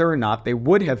know whether or not they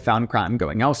would have found crime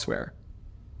going elsewhere.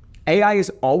 AI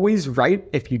is always right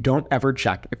if you don't ever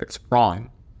check if it's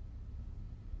wrong.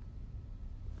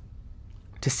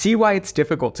 To see why it's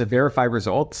difficult to verify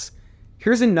results,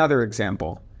 here's another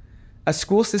example. A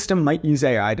school system might use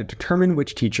AI to determine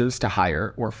which teachers to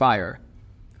hire or fire.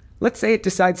 Let's say it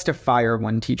decides to fire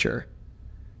one teacher.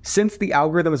 Since the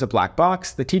algorithm is a black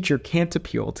box, the teacher can't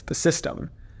appeal to the system.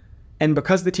 And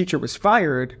because the teacher was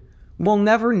fired, we'll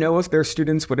never know if their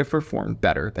students would have performed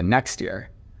better the next year.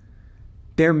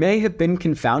 There may have been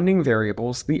confounding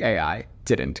variables the AI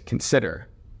didn't consider.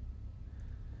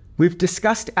 We've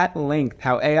discussed at length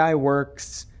how AI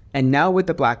works, and now with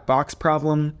the black box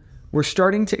problem, we're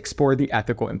starting to explore the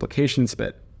ethical implications a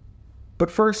bit.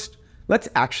 But first, let's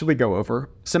actually go over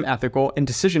some ethical and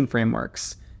decision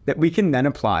frameworks that we can then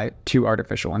apply to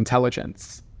artificial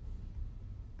intelligence.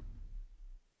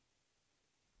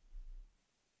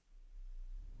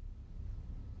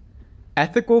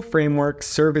 Ethical frameworks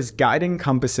serve as guiding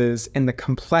compasses in the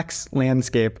complex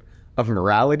landscape of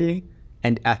morality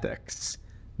and ethics.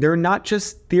 They're not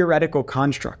just theoretical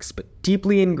constructs, but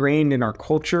deeply ingrained in our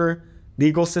culture,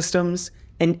 legal systems,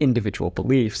 and individual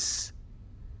beliefs.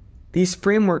 These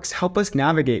frameworks help us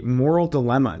navigate moral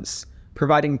dilemmas,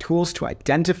 providing tools to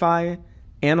identify,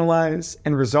 analyze,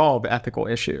 and resolve ethical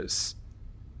issues.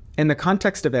 In the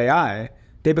context of AI,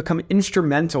 they become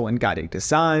instrumental in guiding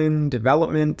design,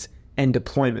 development, and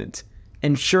deployment,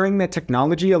 ensuring that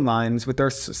technology aligns with our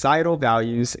societal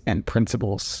values and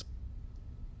principles.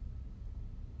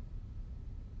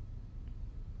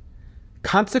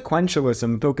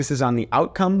 Consequentialism focuses on the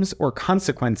outcomes or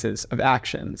consequences of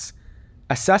actions,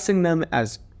 assessing them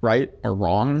as right or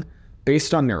wrong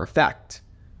based on their effect.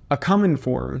 A common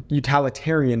form,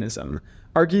 utilitarianism,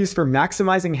 argues for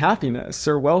maximizing happiness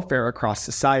or welfare across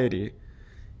society.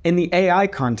 In the AI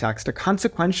context, a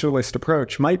consequentialist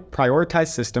approach might prioritize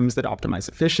systems that optimize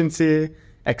efficiency,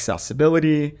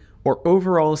 accessibility, or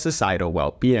overall societal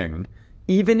well-being,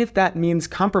 even if that means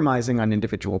compromising on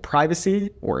individual privacy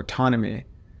or autonomy.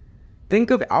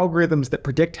 Think of algorithms that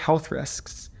predict health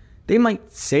risks. They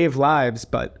might save lives,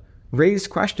 but raise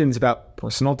questions about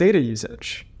personal data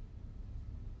usage.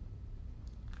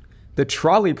 The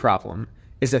trolley problem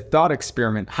is a thought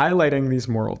experiment highlighting these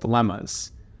moral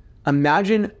dilemmas.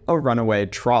 Imagine a runaway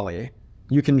trolley.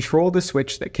 You control the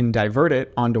switch that can divert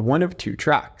it onto one of two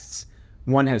tracks.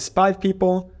 One has 5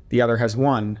 people, the other has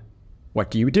 1.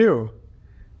 What do you do?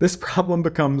 This problem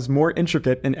becomes more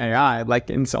intricate in AI, like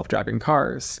in self-driving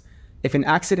cars. If an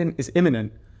accident is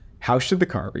imminent, how should the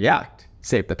car react?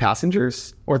 Save the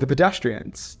passengers or the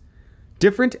pedestrians?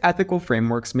 Different ethical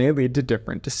frameworks may lead to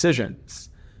different decisions.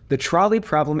 The trolley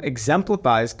problem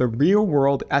exemplifies the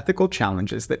real-world ethical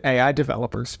challenges that AI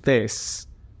developers face.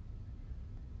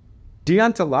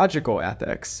 Deontological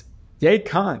ethics, yay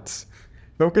Kant,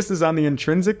 focuses on the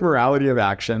intrinsic morality of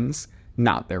actions,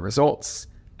 not their results.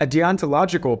 A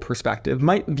deontological perspective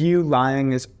might view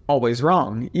lying as always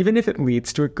wrong, even if it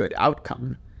leads to a good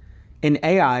outcome. In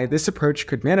AI, this approach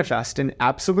could manifest in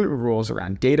absolute rules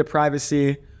around data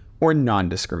privacy or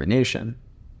non-discrimination.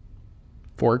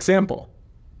 For example,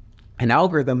 an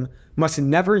algorithm must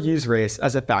never use race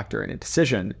as a factor in a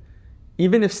decision,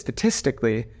 even if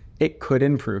statistically it could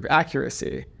improve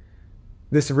accuracy.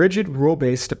 This rigid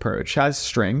rule-based approach has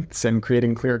strengths in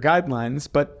creating clear guidelines,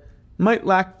 but might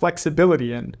lack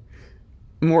flexibility in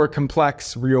more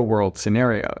complex real-world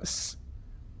scenarios.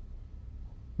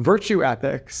 Virtue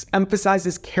ethics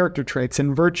emphasizes character traits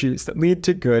and virtues that lead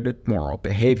to good moral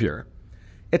behavior.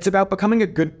 It's about becoming a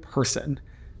good person,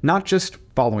 not just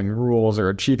following rules or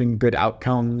achieving good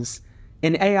outcomes.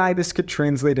 In AI, this could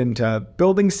translate into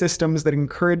building systems that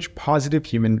encourage positive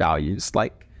human values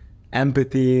like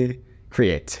empathy,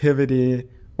 creativity,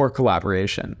 or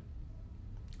collaboration.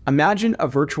 Imagine a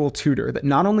virtual tutor that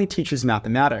not only teaches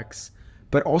mathematics,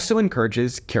 but also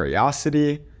encourages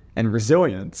curiosity and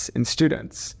resilience in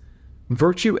students.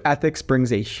 Virtue ethics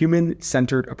brings a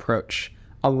human-centered approach,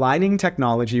 aligning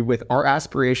technology with our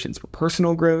aspirations for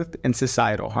personal growth and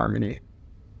societal harmony.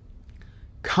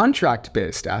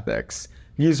 Contract-based ethics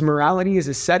views morality as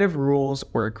a set of rules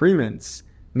or agreements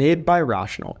made by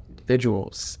rational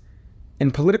individuals.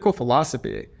 In political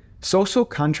philosophy, social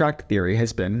contract theory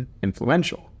has been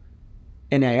influential.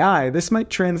 In AI, this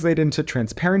might translate into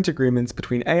transparent agreements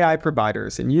between AI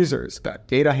providers and users about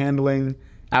data handling,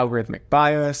 algorithmic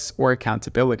bias, or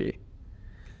accountability.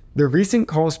 The recent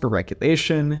calls for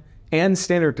regulation and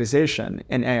standardization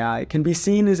in AI can be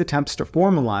seen as attempts to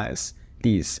formalize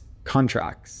these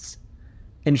contracts,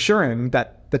 ensuring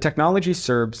that the technology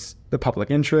serves the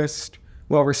public interest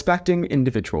while respecting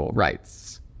individual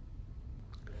rights.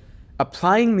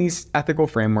 Applying these ethical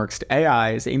frameworks to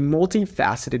AI is a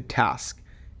multifaceted task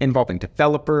involving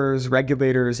developers,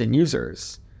 regulators, and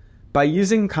users. By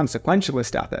using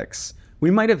consequentialist ethics, we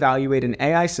might evaluate an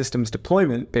AI system's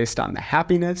deployment based on the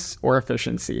happiness or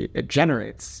efficiency it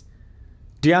generates.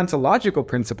 Deontological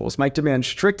principles might demand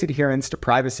strict adherence to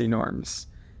privacy norms.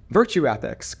 Virtue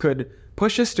ethics could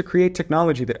push us to create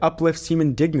technology that uplifts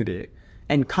human dignity,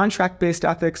 and contract-based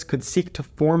ethics could seek to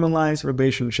formalize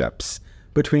relationships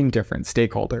between different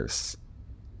stakeholders.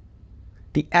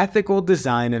 The ethical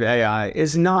design of AI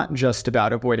is not just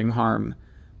about avoiding harm,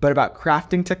 but about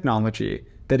crafting technology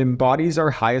that embodies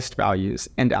our highest values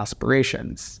and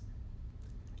aspirations.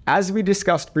 As we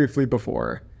discussed briefly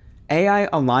before, AI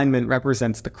alignment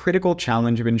represents the critical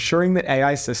challenge of ensuring that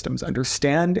AI systems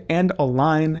understand and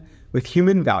align with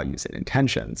human values and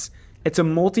intentions. It's a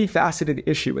multifaceted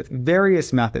issue with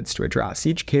various methods to address,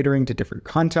 each catering to different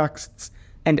contexts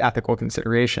and ethical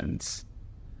considerations.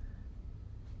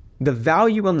 The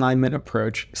value alignment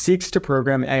approach seeks to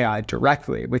program AI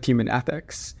directly with human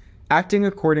ethics, acting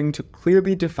according to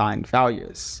clearly defined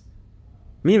values.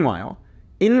 Meanwhile,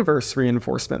 inverse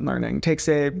reinforcement learning takes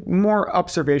a more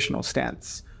observational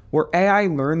stance, where AI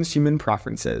learns human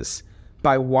preferences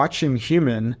by watching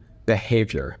human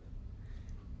behavior.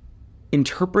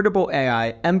 Interpretable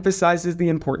AI emphasizes the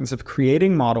importance of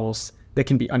creating models that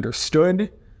can be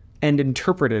understood and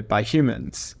interpreted by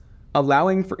humans,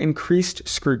 allowing for increased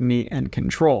scrutiny and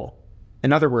control.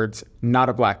 In other words, not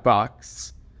a black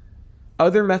box.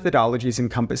 Other methodologies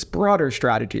encompass broader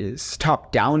strategies.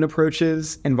 Top-down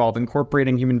approaches involve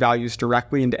incorporating human values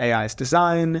directly into AI's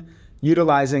design,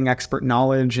 utilizing expert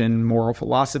knowledge and moral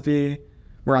philosophy,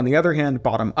 where on the other hand,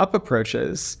 bottom-up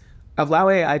approaches allow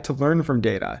AI to learn from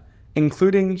data,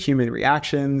 including human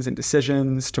reactions and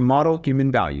decisions, to model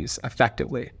human values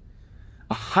effectively.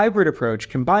 A hybrid approach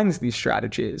combines these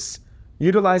strategies,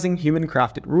 utilizing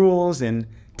human-crafted rules and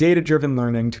data-driven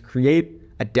learning to create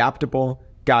adaptable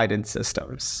guidance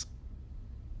systems.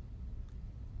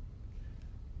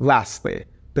 Lastly,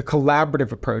 the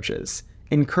collaborative approaches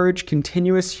encourage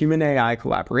continuous human-AI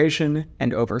collaboration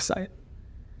and oversight.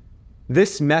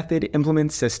 This method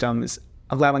implements systems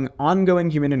allowing ongoing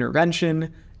human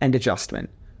intervention and adjustment,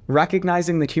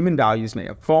 recognizing that human values may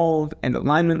evolve and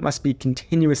alignment must be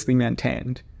continuously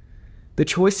maintained. The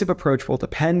choice of approach will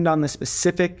depend on the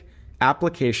specific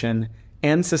application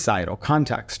and societal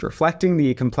context, reflecting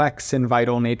the complex and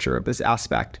vital nature of this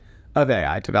aspect of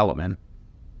AI development.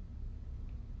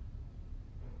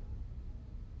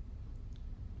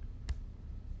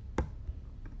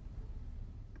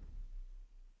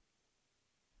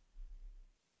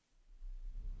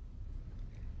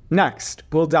 Next,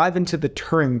 we'll dive into the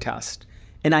Turing test,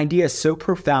 an idea so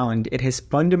profound it has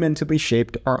fundamentally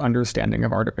shaped our understanding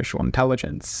of artificial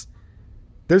intelligence.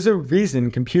 There's a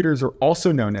reason computers are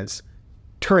also known as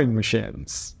Turing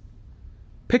machines.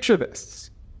 Picture this.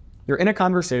 You're in a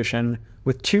conversation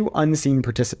with two unseen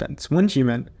participants, one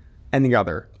human and the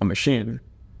other a machine.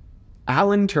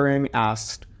 Alan Turing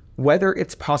asked whether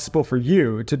it's possible for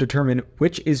you to determine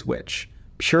which is which,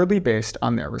 purely based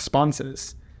on their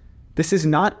responses. This is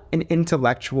not an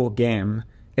intellectual game.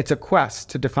 It's a quest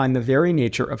to define the very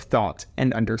nature of thought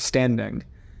and understanding.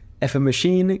 If a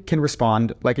machine can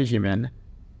respond like a human,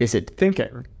 is it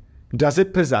thinking? Does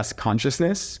it possess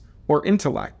consciousness or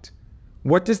intellect?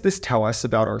 What does this tell us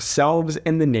about ourselves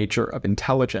and the nature of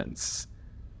intelligence?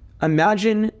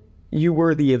 Imagine you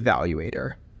were the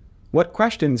evaluator. What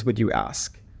questions would you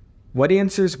ask? What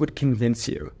answers would convince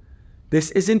you?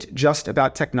 This isn't just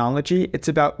about technology, it's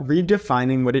about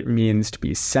redefining what it means to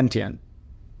be sentient.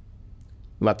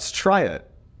 Let's try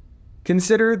it.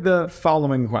 Consider the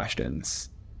following questions.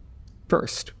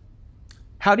 First,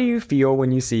 how do you feel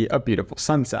when you see a beautiful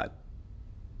sunset?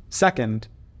 Second,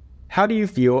 how do you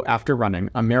feel after running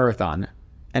a marathon?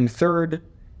 And third,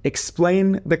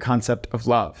 explain the concept of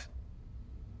love.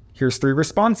 Here's 3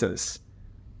 responses.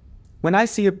 When I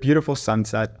see a beautiful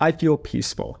sunset, I feel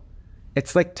peaceful.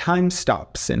 It's like time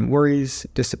stops and worries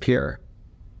disappear.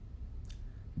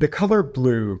 The color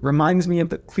blue reminds me of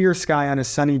the clear sky on a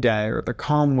sunny day or the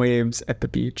calm waves at the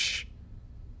beach.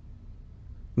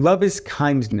 Love is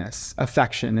kindness,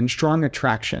 affection, and strong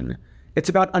attraction. It's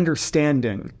about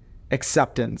understanding,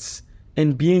 acceptance,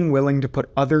 and being willing to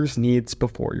put others' needs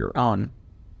before your own.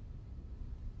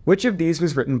 Which of these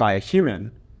was written by a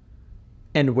human?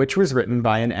 And which was written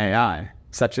by an AI,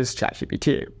 such as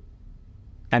ChatGPT?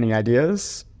 Any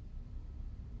ideas?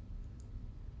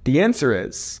 The answer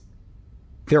is,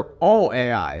 they're all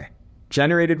AI,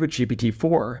 generated with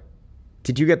GPT-4.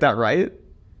 Did you get that right?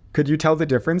 Could you tell the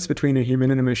difference between a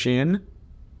human and a machine?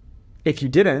 If you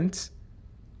didn't,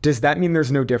 does that mean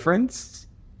there's no difference?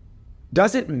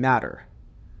 Does it matter?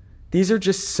 These are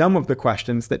just some of the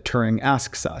questions that Turing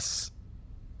asks us.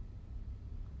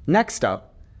 Next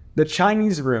up, the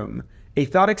Chinese room, a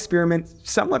thought experiment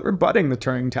somewhat rebutting the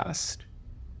Turing test.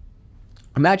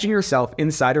 Imagine yourself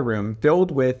inside a room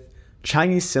filled with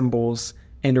Chinese symbols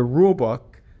and a rule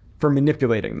book for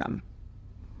manipulating them.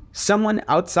 Someone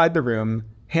outside the room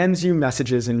hands you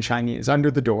messages in Chinese under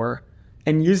the door,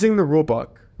 and using the rule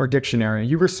book or dictionary,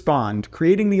 you respond,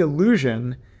 creating the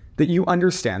illusion that you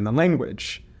understand the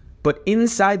language. But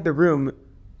inside the room,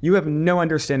 you have no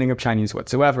understanding of Chinese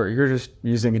whatsoever. You're just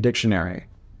using a dictionary.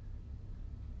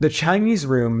 The Chinese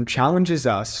room challenges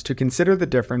us to consider the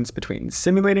difference between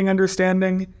simulating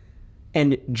understanding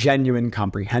and genuine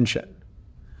comprehension.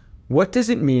 What does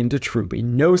it mean to truly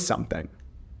know something?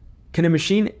 Can a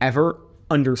machine ever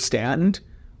understand,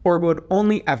 or will it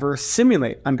only ever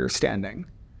simulate understanding?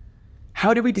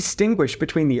 How do we distinguish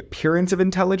between the appearance of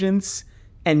intelligence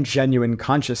and genuine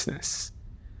consciousness?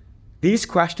 These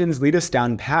questions lead us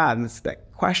down paths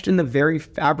that question the very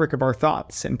fabric of our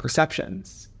thoughts and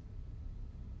perceptions.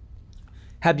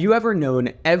 Have you ever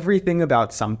known everything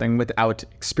about something without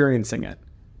experiencing it?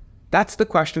 That's the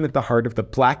question at the heart of the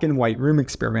black and white room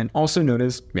experiment, also known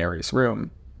as Mary's room.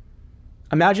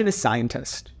 Imagine a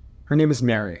scientist, her name is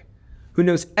Mary, who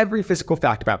knows every physical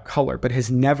fact about color but has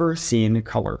never seen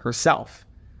color herself.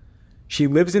 She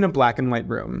lives in a black and white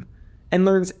room and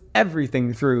learns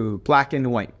everything through black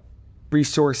and white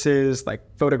resources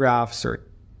like photographs or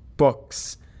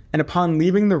books, and upon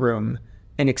leaving the room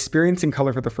and experiencing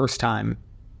color for the first time,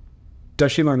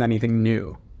 does she learn anything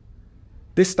new?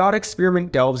 This thought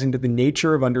experiment delves into the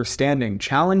nature of understanding,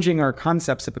 challenging our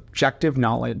concepts of objective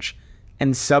knowledge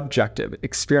and subjective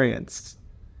experience.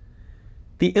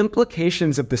 The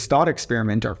implications of this thought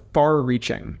experiment are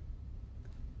far-reaching.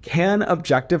 Can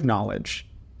objective knowledge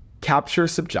capture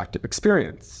subjective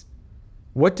experience?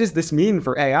 What does this mean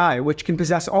for AI, which can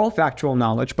possess all factual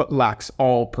knowledge but lacks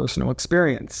all personal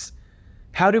experience?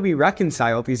 How do we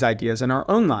reconcile these ideas in our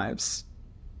own lives?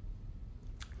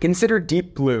 Consider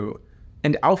Deep Blue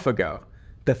and AlphaGo,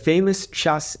 the famous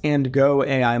chess and Go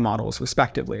AI models,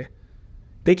 respectively.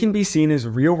 They can be seen as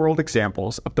real-world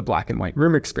examples of the black and white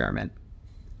room experiment.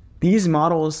 These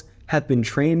models have been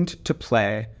trained to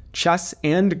play chess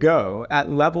and Go at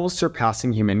levels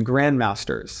surpassing human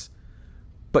grandmasters.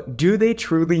 But do they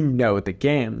truly know the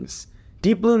games?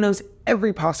 Deep Blue knows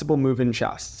every possible move in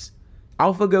chess.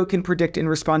 AlphaGo can predict and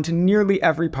respond to nearly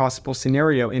every possible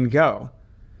scenario in Go.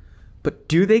 But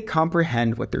do they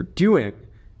comprehend what they're doing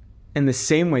in the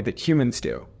same way that humans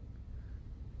do?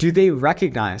 Do they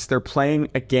recognize they're playing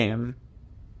a game?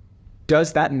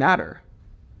 Does that matter?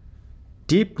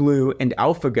 Deep Blue and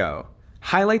AlphaGo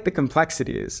highlight the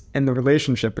complexities in the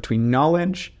relationship between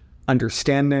knowledge,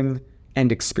 understanding,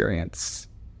 and experience.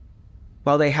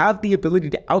 While they have the ability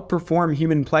to outperform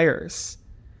human players,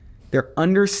 their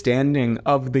understanding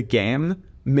of the game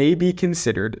may be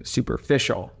considered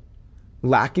superficial,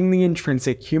 lacking the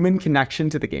intrinsic human connection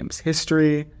to the game's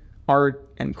history, art,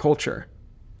 and culture,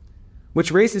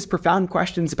 which raises profound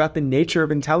questions about the nature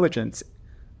of intelligence,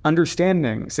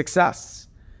 understanding, success.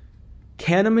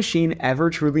 Can a machine ever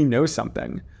truly know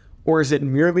something, or is it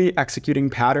merely executing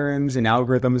patterns and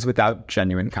algorithms without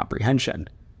genuine comprehension?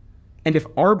 And if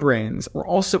our brains were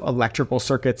also electrical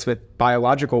circuits with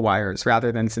biological wires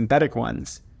rather than synthetic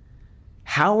ones,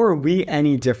 how are we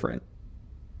any different?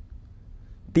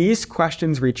 These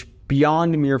questions reach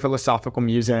beyond mere philosophical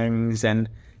musings and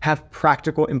have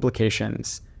practical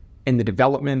implications in the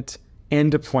development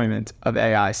and deployment of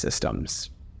AI systems.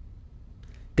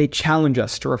 They challenge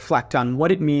us to reflect on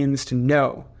what it means to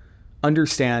know,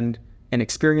 understand, and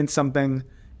experience something,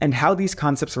 and how these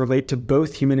concepts relate to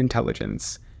both human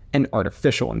intelligence and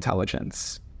artificial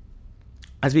intelligence.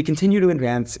 As we continue to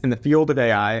advance in the field of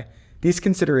AI, these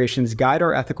considerations guide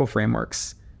our ethical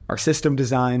frameworks, our system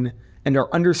design, and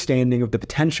our understanding of the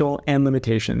potential and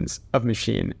limitations of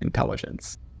machine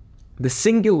intelligence. The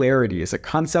singularity is a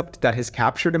concept that has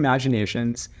captured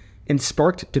imaginations and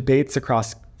sparked debates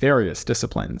across various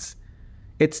disciplines.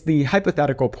 It's the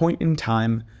hypothetical point in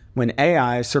time when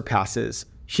AI surpasses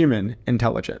human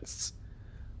intelligence.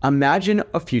 Imagine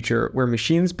a future where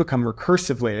machines become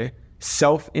recursively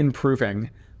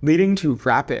self-improving, leading to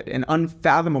rapid and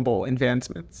unfathomable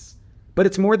advancements. But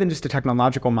it's more than just a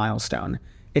technological milestone.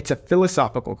 It's a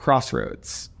philosophical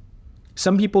crossroads.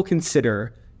 Some people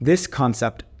consider this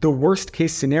concept the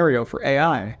worst-case scenario for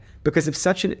AI, because if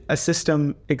such a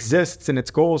system exists and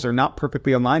its goals are not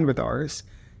perfectly aligned with ours,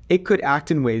 it could act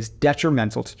in ways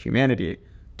detrimental to humanity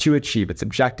to achieve its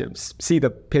objectives. See the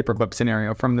paperclip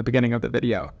scenario from the beginning of the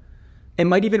video. It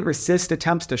might even resist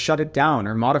attempts to shut it down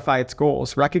or modify its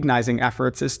goals, recognizing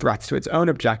efforts as threats to its own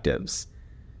objectives.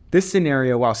 This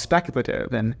scenario, while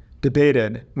speculative and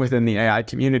debated within the AI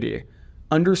community,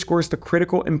 underscores the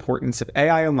critical importance of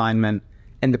AI alignment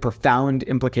and the profound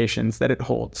implications that it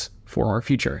holds for our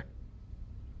future.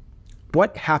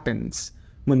 What happens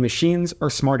when machines are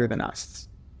smarter than us?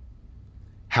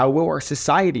 How will our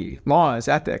society, laws,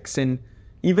 ethics, and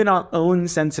even our own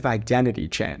sense of identity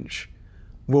change?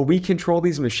 Will we control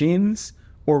these machines,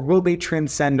 or will they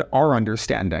transcend our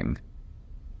understanding?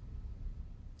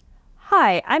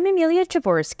 Hi, I'm Amelia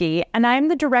Jaworski, and I'm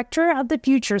the director of the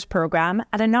Futures program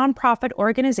at a nonprofit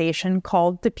organization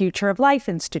called the Future of Life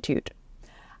Institute.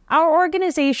 Our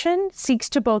organization seeks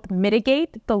to both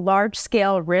mitigate the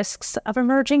large-scale risks of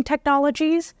emerging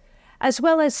technologies, as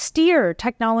well as steer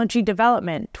technology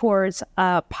development towards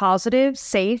a positive,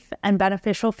 safe, and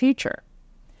beneficial future.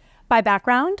 By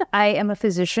background, I am a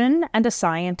physician and a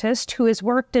scientist who has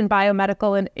worked in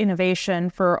biomedical innovation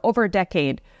for over a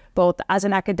decade, both as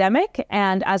an academic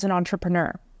and as an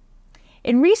entrepreneur.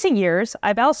 In recent years,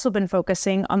 I've also been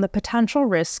focusing on the potential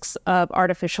risks of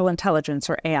artificial intelligence,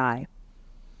 or AI.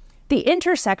 The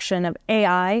intersection of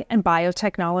AI and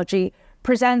biotechnology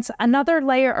presents another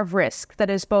layer of risk that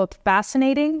is both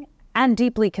fascinating and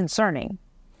deeply concerning.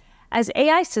 As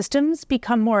AI systems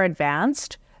become more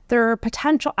advanced, their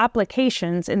potential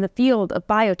applications in the field of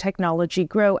biotechnology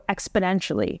grow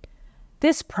exponentially.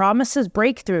 This promises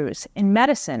breakthroughs in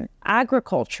medicine,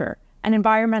 agriculture, and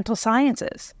environmental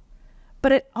sciences.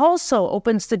 But it also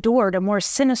opens the door to more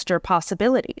sinister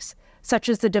possibilities, such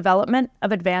as the development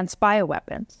of advanced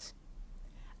bioweapons.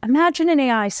 Imagine an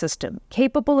AI system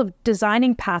capable of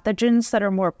designing pathogens that are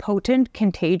more potent,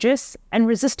 contagious, and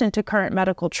resistant to current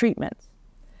medical treatments.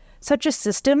 Such a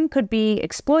system could be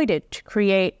exploited to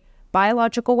create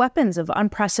biological weapons of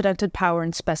unprecedented power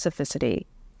and specificity.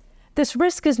 This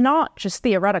risk is not just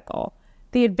theoretical.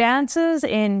 The advances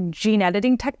in gene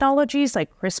editing technologies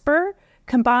like CRISPR,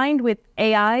 combined with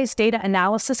AI's data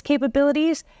analysis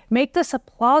capabilities, make this a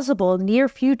plausible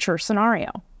near-future scenario.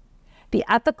 The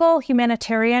ethical,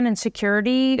 humanitarian, and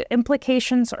security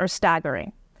implications are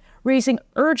staggering, raising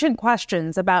urgent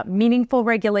questions about meaningful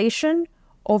regulation,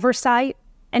 oversight,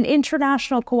 and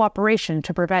international cooperation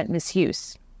to prevent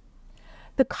misuse.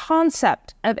 The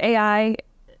concept of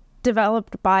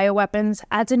AI-developed bioweapons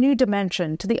adds a new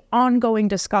dimension to the ongoing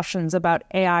discussions about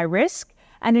AI risk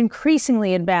and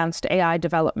increasingly advanced AI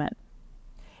development.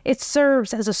 It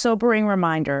serves as a sobering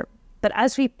reminder that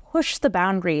as we push the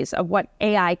boundaries of what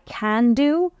AI can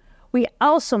do, we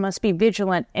also must be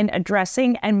vigilant in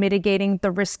addressing and mitigating the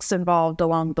risks involved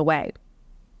along the way.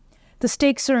 The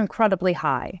stakes are incredibly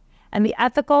high, and the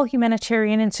ethical,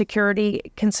 humanitarian, and security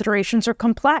considerations are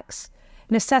complex,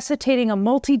 necessitating a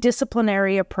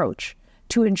multidisciplinary approach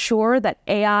to ensure that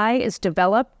AI is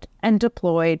developed and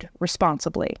deployed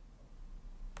responsibly.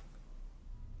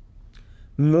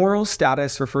 Moral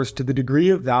status refers to the degree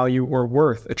of value or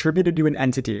worth attributed to an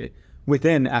entity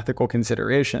within ethical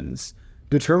considerations,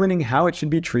 determining how it should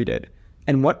be treated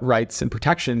and what rights and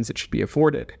protections it should be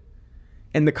afforded.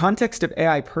 In the context of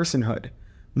AI personhood,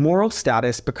 moral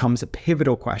status becomes a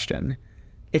pivotal question.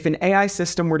 If an AI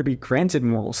system were to be granted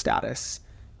moral status,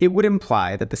 it would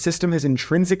imply that the system has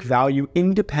intrinsic value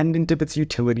independent of its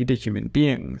utility to human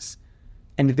beings,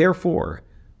 and therefore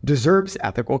deserves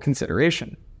ethical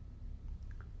consideration.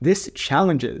 This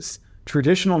challenges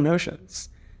traditional notions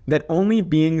that only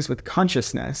beings with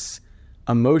consciousness,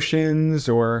 emotions,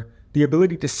 or the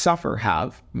ability to suffer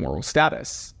have moral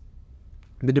status.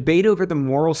 The debate over the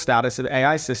moral status of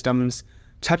AI systems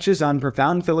touches on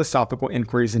profound philosophical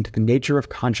inquiries into the nature of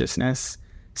consciousness,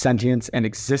 sentience, and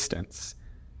existence.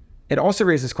 It also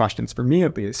raises questions, for me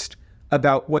at least,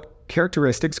 about what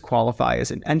characteristics qualify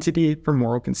as an entity for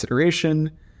moral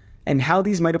consideration, and how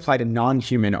these might apply to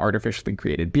non-human artificially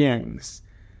created beings.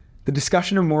 The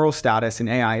discussion of moral status in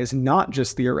AI is not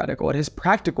just theoretical, it has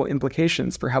practical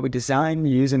implications for how we design,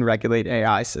 use, and regulate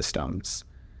AI systems.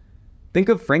 Think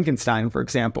of Frankenstein, for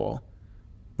example,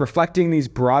 reflecting these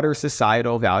broader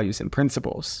societal values and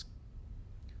principles.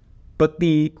 But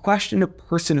the question of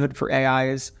personhood for AI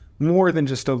is more than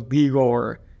just a legal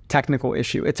or technical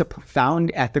issue. It's a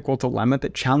profound ethical dilemma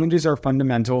that challenges our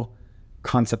fundamental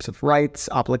concepts of rights,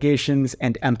 obligations,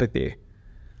 and empathy.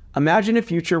 Imagine a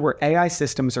future where AI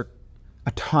systems are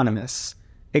autonomous,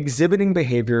 exhibiting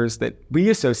behaviors that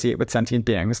we associate with sentient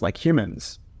beings like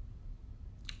humans.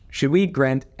 Should we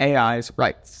grant AIs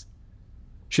rights?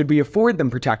 Should we afford them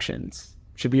protections?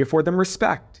 Should we afford them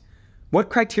respect?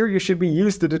 What criteria should we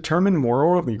use to determine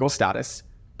moral or legal status?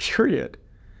 Period.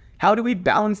 How do we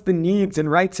balance the needs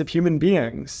and rights of human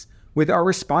beings with our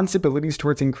responsibilities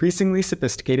towards increasingly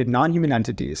sophisticated non-human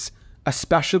entities,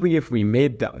 especially if we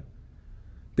made them?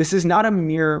 This is not a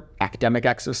mere academic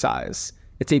exercise.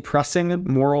 It's a pressing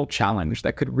moral challenge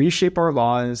that could reshape our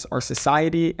laws, our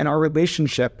society, and our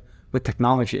relationship with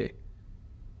technology.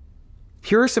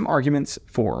 Here are some arguments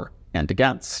for and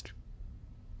against.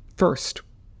 First,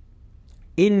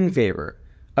 in favor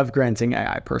of granting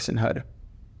AI personhood.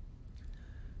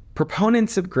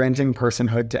 Proponents of granting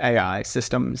personhood to AI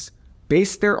systems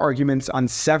base their arguments on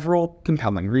several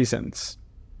compelling reasons.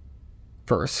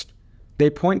 First, they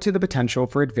point to the potential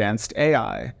for advanced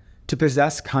AI to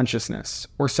possess consciousness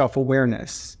or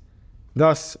self-awareness,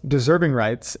 thus deserving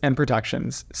rights and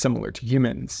protections similar to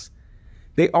humans.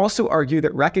 They also argue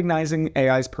that recognizing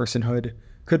AI's personhood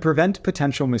could prevent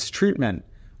potential mistreatment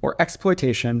or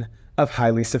exploitation of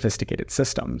highly sophisticated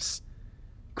systems.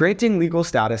 Granting legal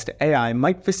status to AI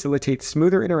might facilitate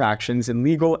smoother interactions in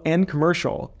legal and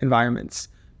commercial environments,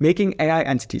 making AI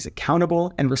entities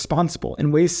accountable and responsible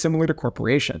in ways similar to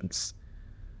corporations.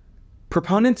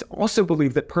 Proponents also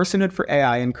believe that personhood for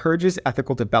AI encourages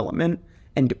ethical development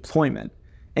and deployment,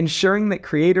 ensuring that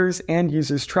creators and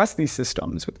users trust these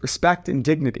systems with respect and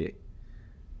dignity.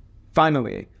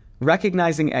 Finally,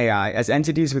 recognizing AI as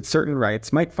entities with certain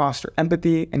rights might foster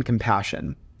empathy and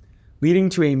compassion, leading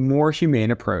to a more humane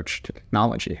approach to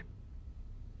technology.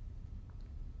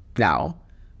 Now,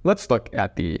 let's look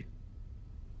at the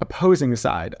opposing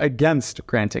side against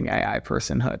granting AI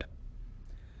personhood.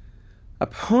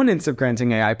 Opponents of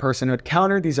granting AI personhood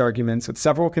counter these arguments with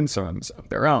several concerns of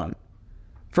their own.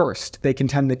 First, they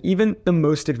contend that even the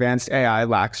most advanced AI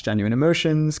lacks genuine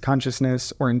emotions,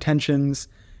 consciousness, or intentions,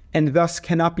 and thus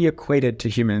cannot be equated to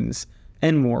humans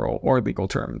in moral or legal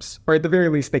terms. Or at the very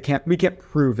least, we can't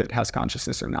prove it has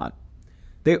consciousness or not.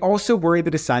 They also worry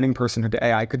that assigning personhood to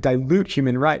AI could dilute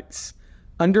human rights,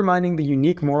 undermining the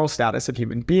unique moral status of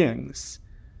human beings.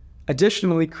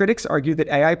 Additionally, critics argue that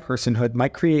AI personhood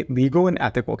might create legal and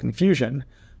ethical confusion,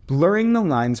 blurring the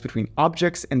lines between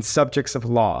objects and subjects of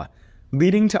law,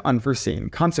 leading to unforeseen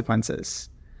consequences.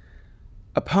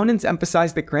 Opponents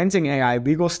emphasize that granting AI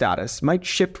legal status might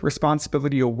shift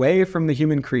responsibility away from the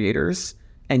human creators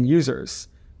and users,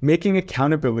 making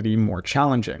accountability more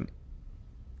challenging.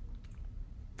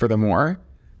 Furthermore,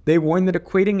 they warn that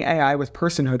equating AI with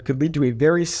personhood could lead to a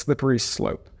very slippery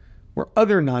slope, where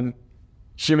other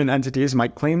non-human entities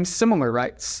might claim similar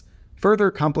rights, further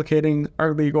complicating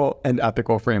our legal and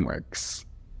ethical frameworks.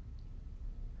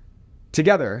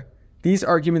 Together, these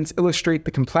arguments illustrate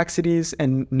the complexities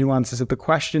and nuances of the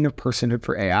question of personhood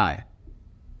for AI.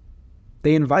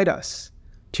 They invite us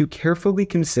to carefully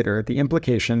consider the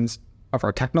implications of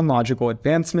our technological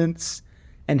advancements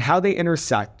and how they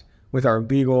intersect with our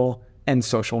legal and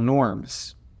social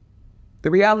norms. The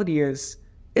reality is,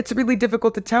 it's really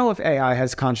difficult to tell if AI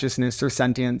has consciousness or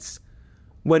sentience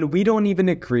when we don't even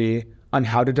agree on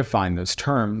how to define those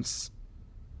terms.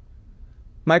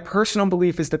 My personal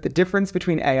belief is that the difference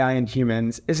between AI and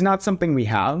humans is not something we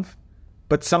have,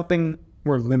 but something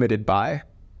we're limited by.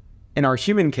 In our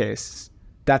human case,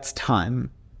 that's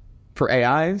time. For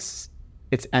AIs,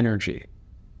 it's energy.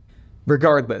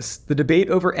 Regardless, the debate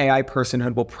over AI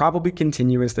personhood will probably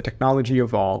continue as the technology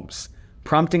evolves,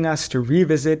 prompting us to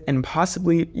revisit and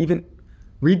possibly even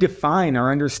redefine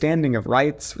our understanding of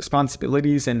rights,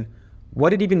 responsibilities, and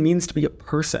what it even means to be a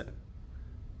person.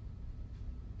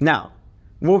 Now,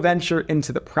 we'll venture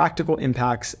into the practical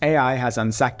impacts AI has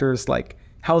on sectors like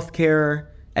healthcare,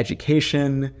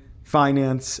 education,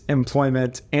 finance,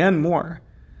 employment, and more.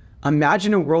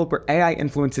 Imagine a world where AI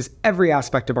influences every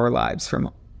aspect of our lives,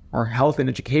 from our health and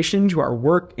education to our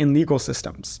work and legal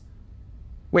systems.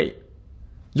 Wait,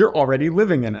 you're already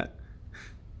living in it.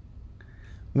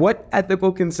 What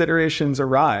ethical considerations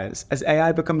arise as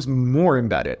AI becomes more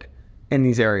embedded in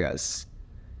these areas?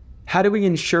 How do we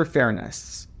ensure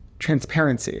fairness,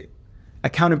 transparency,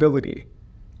 accountability,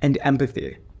 and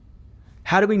empathy?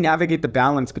 How do we navigate the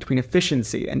balance between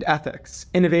efficiency and ethics,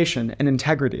 innovation and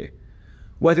integrity?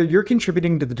 Whether you're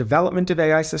contributing to the development of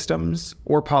AI systems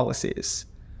or policies,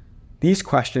 these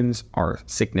questions are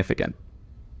significant.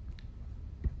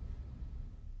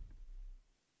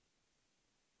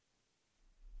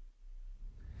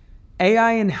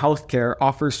 AI in healthcare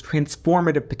offers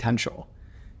transformative potential.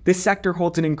 This sector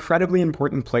holds an incredibly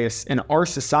important place in our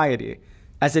society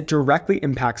as it directly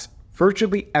impacts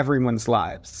virtually everyone's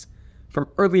lives. From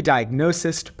early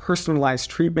diagnosis to personalized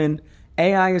treatment,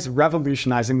 AI is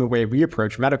revolutionizing the way we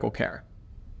approach medical care.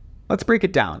 Let's break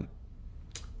it down.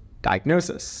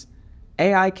 Diagnosis.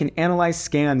 AI can analyze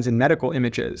scans and medical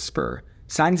images for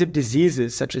signs of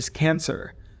diseases such as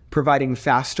cancer, providing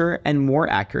faster and more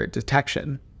accurate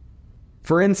detection.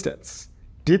 For instance,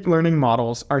 deep learning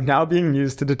models are now being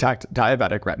used to detect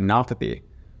diabetic retinopathy,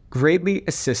 greatly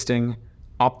assisting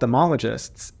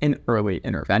ophthalmologists in early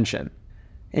intervention.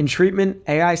 In treatment,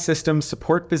 AI systems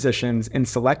support physicians in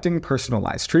selecting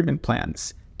personalized treatment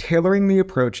plans, tailoring the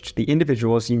approach to the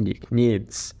individual's unique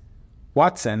needs.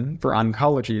 Watson, for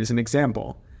oncology, is an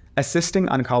example, assisting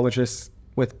oncologists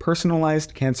with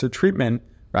personalized cancer treatment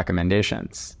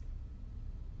recommendations.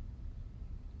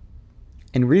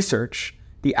 In research,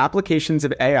 the applications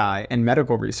of AI in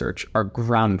medical research are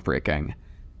groundbreaking.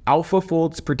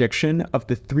 AlphaFold's prediction of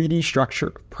the 3D structure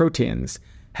of proteins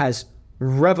has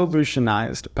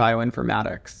revolutionized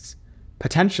bioinformatics,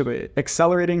 potentially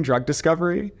accelerating drug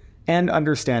discovery and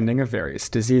understanding of various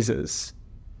diseases.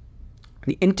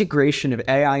 The integration of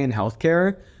AI in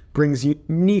healthcare brings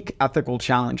unique ethical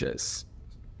challenges.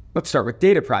 Let's start with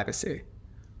data privacy.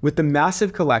 With the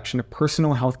massive collection of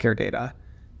personal healthcare data,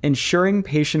 ensuring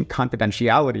patient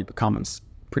confidentiality becomes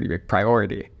a pretty big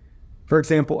priority. For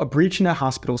example, a breach in a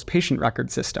hospital's patient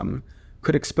record system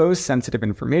could expose sensitive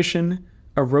information,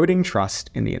 eroding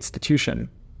trust in the institution.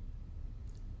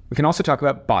 We can also talk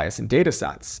about bias in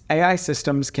datasets. AI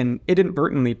systems can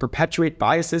inadvertently perpetuate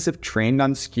biases if trained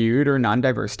on skewed or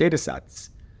non-diverse datasets.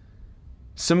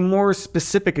 Some more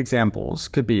specific examples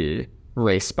could be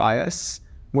race bias,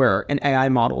 where an AI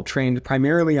model trained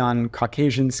primarily on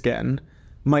Caucasian skin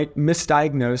might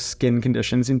misdiagnose skin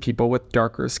conditions in people with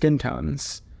darker skin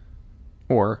tones.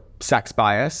 Or sex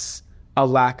bias, a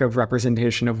lack of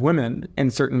representation of women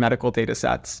in certain medical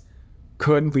datasets,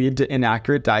 could lead to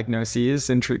inaccurate diagnoses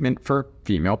and treatment for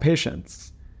female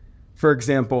patients. For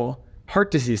example, heart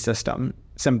disease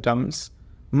symptoms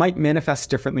might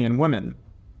manifest differently in women,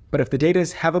 but if the data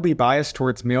is heavily biased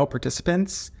towards male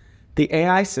participants, the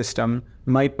AI system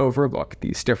might overlook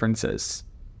these differences.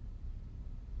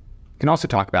 We can also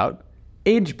talk about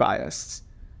age bias.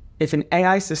 If an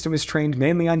AI system is trained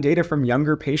mainly on data from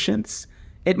younger patients,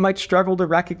 it might struggle to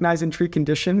recognize and treat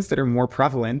conditions that are more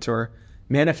prevalent or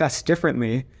manifest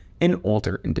differently in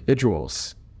older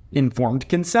individuals. Informed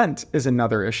consent is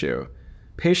another issue.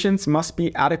 Patients must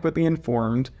be adequately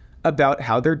informed about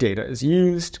how their data is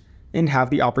used and have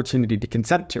the opportunity to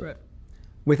consent to it.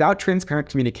 Without transparent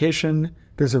communication,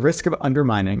 there's a risk of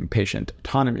undermining patient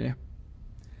autonomy.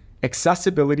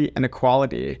 Accessibility and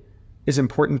equality is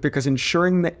important because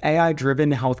ensuring that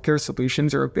AI-driven healthcare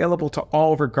solutions are available to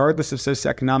all regardless of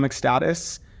socioeconomic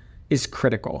status is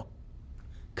critical.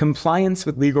 Compliance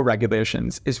with legal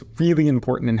regulations is really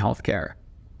important in healthcare.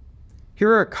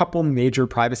 Here are a couple major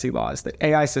privacy laws that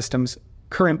AI systems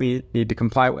currently need to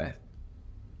comply with.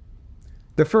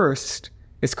 The first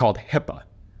is called HIPAA,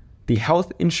 the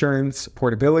Health Insurance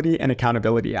Portability and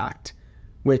Accountability Act,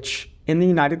 which, in the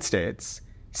United States,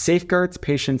 safeguards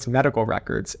patients' medical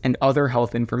records and other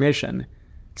health information,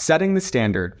 setting the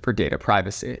standard for data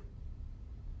privacy.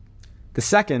 The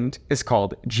second is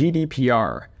called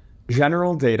GDPR,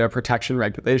 General Data Protection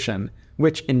Regulation,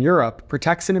 which in Europe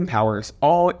protects and empowers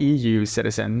all EU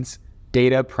citizens'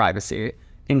 data privacy,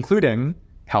 including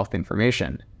health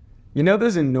information. You know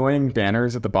those annoying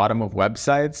banners at the bottom of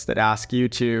websites that ask you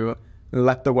to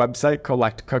let the website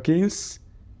collect cookies?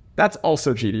 That's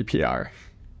also GDPR.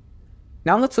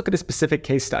 Now let's look at a specific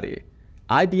case study,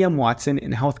 IBM Watson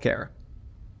in healthcare.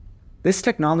 This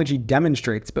technology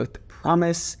demonstrates both the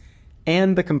promise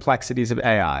and the complexities of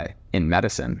AI in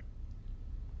medicine.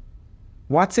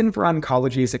 Watson for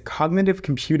Oncology is a cognitive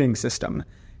computing system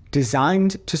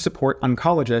designed to support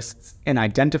oncologists in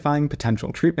identifying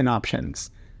potential treatment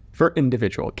options for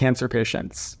individual cancer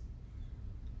patients.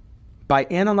 By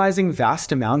analyzing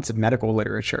vast amounts of medical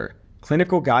literature,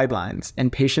 clinical guidelines,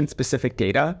 and patient-specific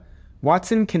data,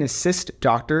 Watson can assist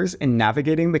doctors in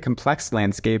navigating the complex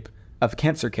landscape of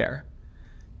cancer care.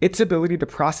 Its ability to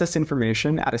process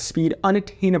information at a speed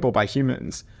unattainable by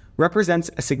humans represents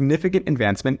a significant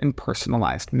advancement in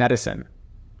personalized medicine.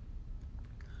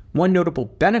 One notable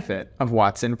benefit of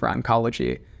Watson for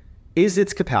Oncology is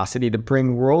its capacity to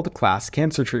bring world-class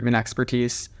cancer treatment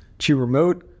expertise to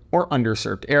remote or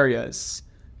underserved areas.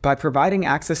 By providing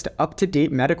access to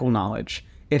up-to-date medical knowledge,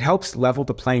 it helps level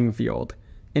the playing field,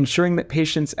 ensuring that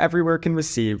patients everywhere can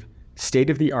receive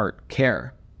state-of-the-art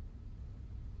care.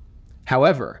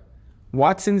 However,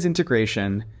 Watson's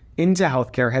integration into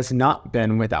healthcare has not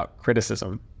been without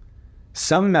criticism.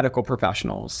 Some medical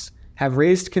professionals have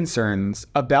raised concerns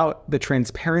about the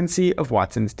transparency of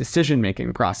Watson's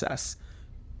decision-making process,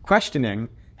 questioning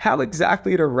how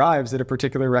exactly it arrives at a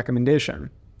particular recommendation.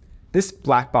 This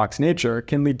black box nature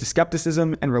can lead to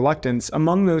skepticism and reluctance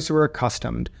among those who are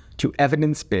accustomed to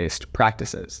evidence-based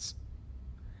practices.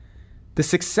 The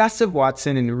success of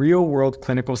Watson in real-world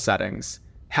clinical settings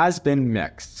has been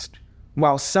mixed.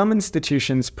 While some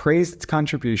institutions praise its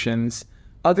contributions,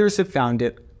 others have found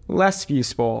it less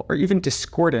useful or even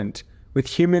discordant with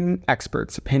human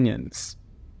experts' opinions.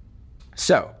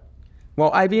 So,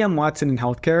 while IBM Watson in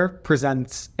healthcare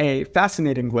presents a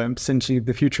fascinating glimpse into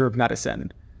the future of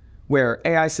medicine, where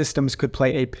AI systems could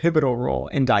play a pivotal role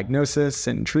in diagnosis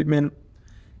and treatment,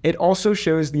 it also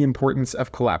shows the importance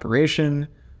of collaboration,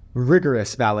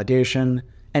 rigorous validation,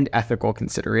 and ethical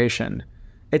consideration.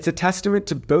 It's a testament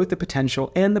to both the potential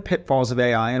and the pitfalls of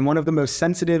AI in one of the most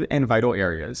sensitive and vital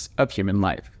areas of human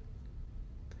life.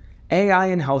 AI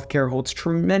in healthcare holds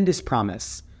tremendous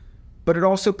promise, but it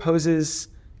also poses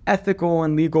ethical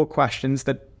and legal questions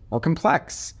that are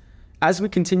complex. As we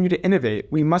continue to innovate,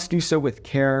 we must do so with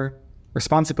care,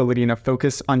 responsibility, and a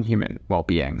focus on human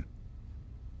well-being.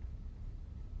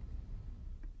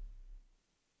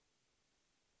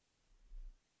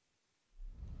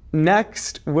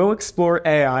 Next, we'll explore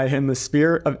AI in the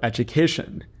sphere of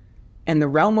education. In the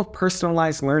realm of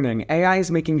personalized learning, AI is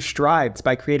making strides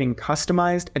by creating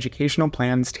customized educational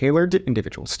plans tailored to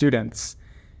individual students.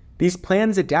 These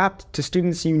plans adapt to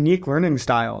students' unique learning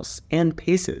styles and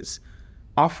paces,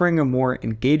 offering a more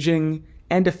engaging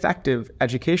and effective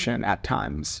education at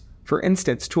times. For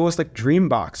instance, tools like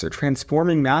Dreambox are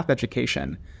transforming math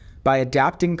education by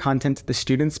adapting content to the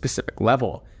student's specific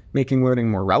level, making learning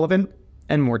more relevant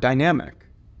and more dynamic.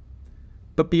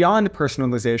 But beyond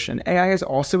personalization, AI is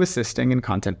also assisting in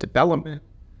content development.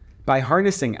 By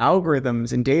harnessing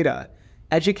algorithms and data,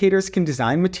 educators can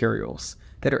design materials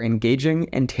that are engaging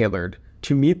and tailored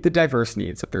to meet the diverse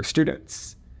needs of their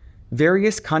students.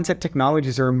 Various content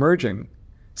technologies are emerging,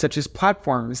 such as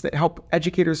platforms that help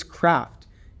educators craft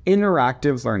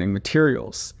interactive learning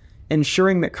materials,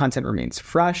 ensuring that content remains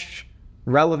fresh,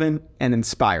 relevant, and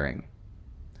inspiring.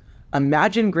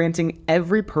 Imagine granting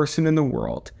every person in the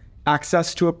world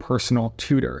access to a personal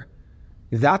tutor.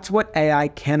 That's what AI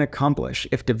can accomplish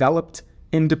if developed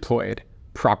and deployed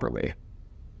properly.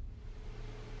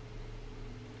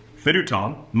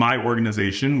 FiduTom, my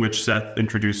organization, which Seth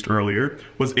introduced earlier,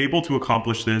 was able to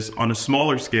accomplish this on a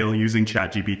smaller scale using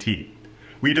ChatGPT.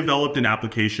 We developed an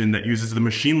application that uses the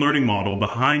machine learning model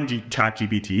behind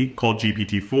ChatGPT, called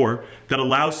GPT-4, that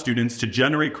allows students to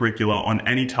generate curricula on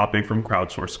any topic from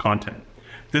crowdsourced content.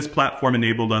 This platform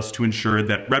enabled us to ensure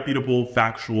that reputable,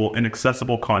 factual, and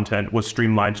accessible content was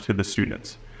streamlined to the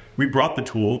students. We brought the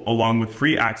tool, along with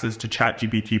free access to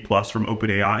ChatGPT Plus from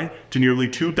OpenAI, to nearly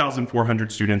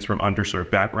 2,400 students from underserved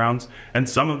backgrounds, and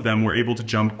some of them were able to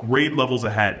jump grade levels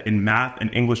ahead in math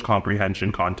and English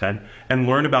comprehension content and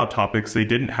learn about topics they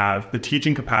didn't have the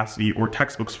teaching capacity or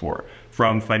textbooks for,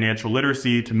 from financial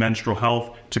literacy to menstrual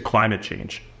health to climate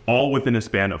change, all within a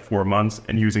span of 4 months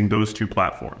and using those two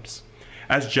platforms.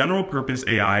 As general-purpose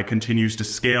AI continues to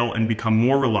scale and become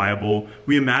more reliable,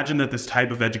 we imagine that this type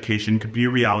of education could be a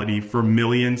reality for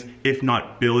millions, if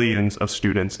not billions, of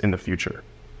students in the future.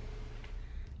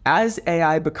 As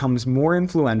AI becomes more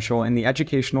influential in the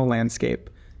educational landscape,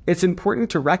 it's important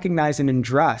to recognize and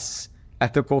address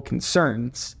ethical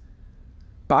concerns.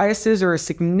 Biases are a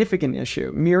significant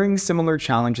issue, mirroring similar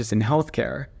challenges in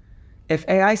healthcare. If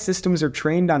AI systems are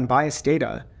trained on biased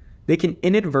data, they can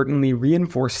inadvertently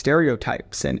reinforce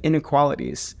stereotypes and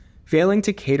inequalities, failing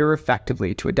to cater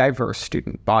effectively to a diverse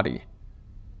student body.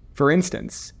 For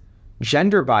instance,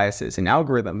 gender biases in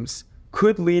algorithms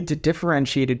could lead to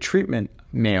differentiated treatment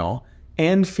of male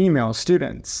and female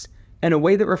students in a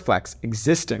way that reflects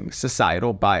existing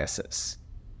societal biases.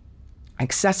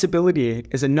 Accessibility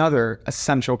is another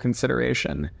essential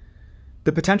consideration.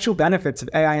 The potential benefits of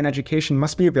AI in education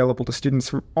must be available to students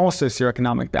from all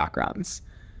socioeconomic backgrounds.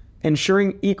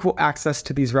 Ensuring equal access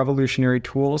to these revolutionary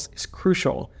tools is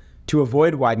crucial to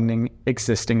avoid widening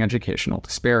existing educational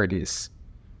disparities.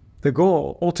 The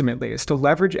goal, ultimately, is to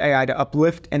leverage AI to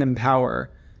uplift and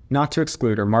empower, not to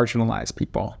exclude or marginalize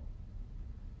people.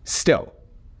 Still,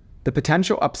 the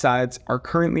potential upsides are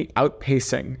currently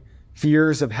outpacing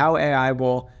fears of how AI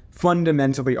will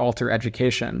fundamentally alter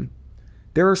education.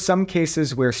 There are some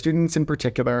cases where students in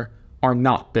particular are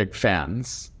not big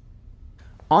fans.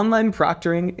 Online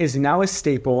proctoring is now a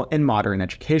staple in modern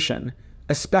education,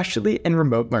 especially in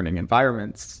remote learning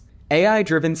environments.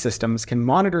 AI-driven systems can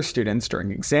monitor students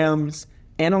during exams,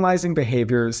 analyzing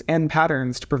behaviors and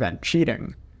patterns to prevent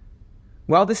cheating.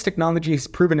 While this technology has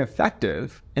proven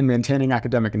effective in maintaining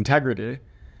academic integrity,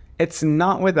 it's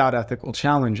not without ethical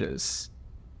challenges.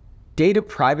 Data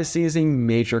privacy is a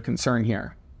major concern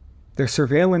here. The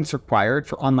surveillance required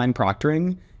for online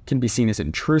proctoring can be seen as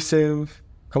intrusive,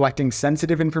 collecting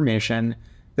sensitive information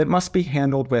that must be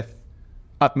handled with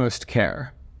utmost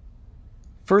care.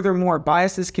 Furthermore,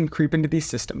 biases can creep into these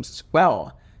systems as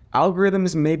well.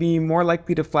 Algorithms may be more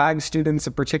likely to flag students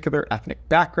of particular ethnic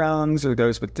backgrounds or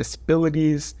those with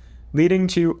disabilities, leading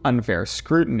to unfair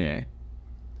scrutiny.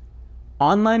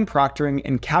 Online proctoring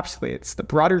encapsulates the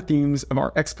broader themes of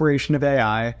our exploration of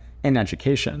AI in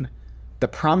education. The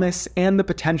promise and the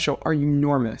potential are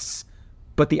enormous,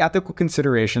 but the ethical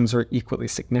considerations are equally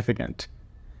significant.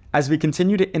 As we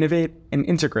continue to innovate and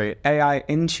integrate AI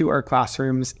into our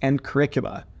classrooms and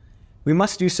curricula, we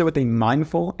must do so with a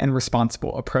mindful and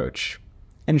responsible approach,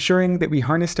 ensuring that we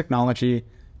harness technology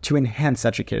to enhance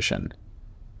education,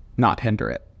 not hinder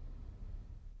it.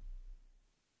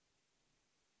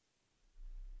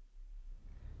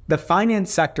 The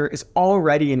finance sector is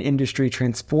already an industry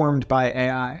transformed by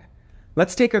AI.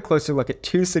 Let's take a closer look at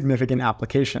two significant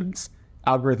applications: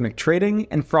 algorithmic trading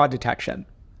and fraud detection.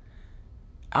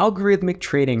 Algorithmic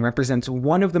trading represents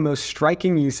one of the most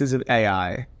striking uses of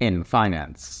AI in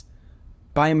finance.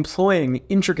 By employing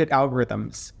intricate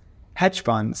algorithms, hedge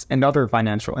funds and other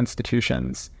financial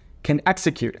institutions can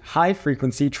execute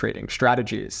high-frequency trading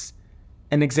strategies.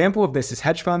 An example of this is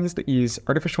hedge funds that use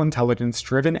artificial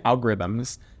intelligence-driven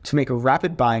algorithms to make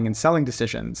rapid buying and selling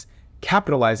decisions,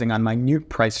 capitalizing on minute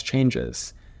price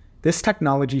changes. This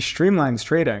technology streamlines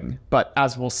trading, but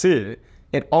as we'll see,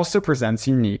 it also presents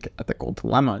unique ethical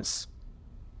dilemmas.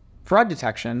 Fraud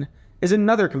detection is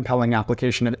another compelling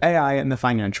application of AI in the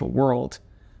financial world.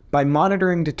 By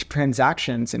monitoring the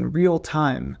transactions in real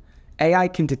time, AI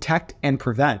can detect and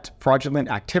prevent fraudulent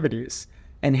activities,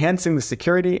 enhancing the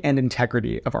security and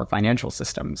integrity of our financial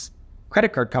systems.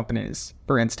 Credit card companies,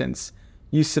 for instance,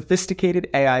 use sophisticated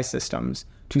AI systems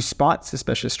to spot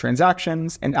suspicious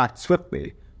transactions and act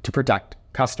swiftly to protect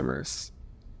customers.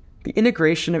 The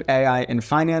integration of AI in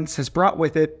finance has brought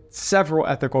with it several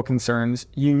ethical concerns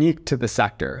unique to the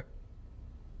sector.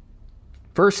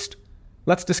 First,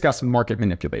 let's discuss market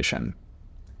manipulation.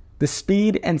 The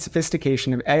speed and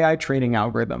sophistication of AI trading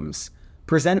algorithms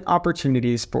present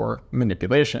opportunities for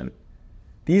manipulation.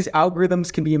 These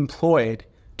algorithms can be employed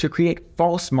to create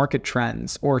false market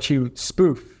trends or to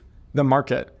spoof the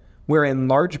market, wherein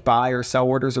large buy or sell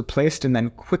orders are placed and then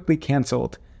quickly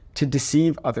canceled to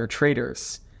deceive other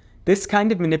traders. This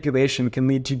kind of manipulation can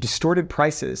lead to distorted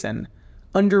prices and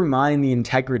undermine the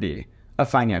integrity of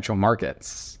financial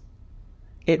markets.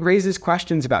 It raises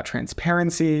questions about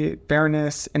transparency,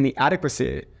 fairness, and the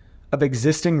adequacy of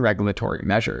existing regulatory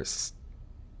measures.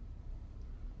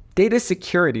 Data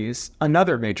security is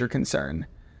another major concern.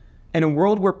 In a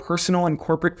world where personal and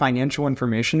corporate financial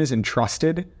information is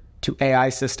entrusted to AI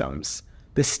systems,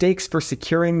 the stakes for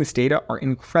securing this data are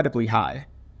incredibly high.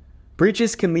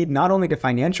 Breaches can lead not only to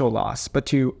financial loss, but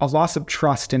to a loss of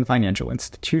trust in financial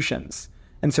institutions.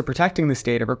 And so protecting this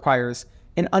data requires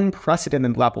an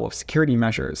unprecedented level of security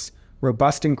measures,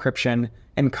 robust encryption,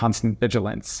 and constant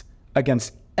vigilance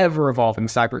against ever-evolving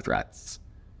cyber threats.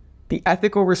 The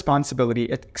ethical responsibility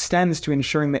extends to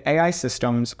ensuring that AI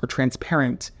systems are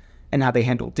transparent in how they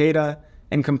handle data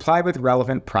and comply with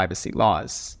relevant privacy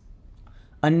laws.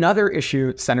 Another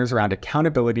issue centers around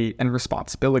accountability and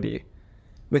responsibility.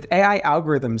 With AI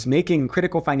algorithms making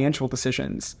critical financial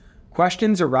decisions,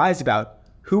 questions arise about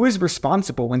who is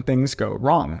responsible when things go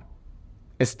wrong.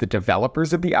 Is it the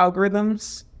developers of the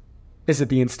algorithms? Is it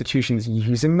the institutions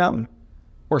using them?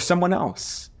 Or someone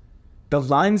else? The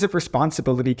lines of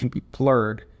responsibility can be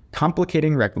blurred,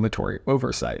 complicating regulatory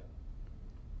oversight.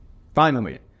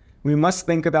 Finally, we must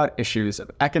think about issues of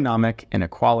economic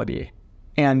inequality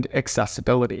and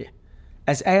accessibility.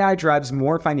 As AI drives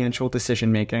more financial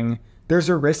decision-making, there's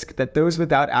a risk that those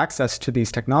without access to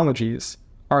these technologies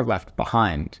are left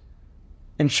behind.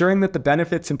 Ensuring that the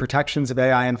benefits and protections of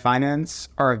AI in finance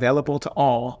are available to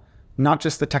all, not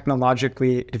just the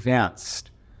technologically advanced,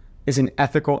 is an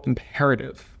ethical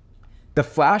imperative. The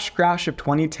flash crash of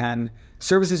 2010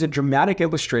 serves as a dramatic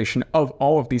illustration of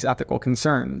all of these ethical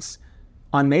concerns.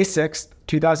 On May 6,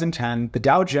 2010, the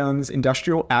Dow Jones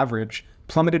Industrial Average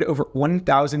plummeted over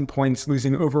 1,000 points,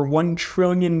 losing over $1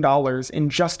 trillion in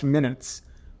just minutes,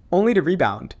 only to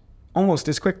rebound almost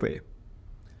as quickly.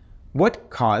 What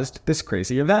caused this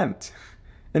crazy event?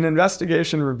 An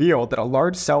investigation revealed that a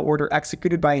large sell order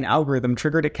executed by an algorithm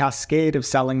triggered a cascade of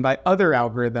selling by other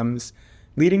algorithms,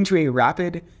 leading to a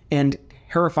rapid and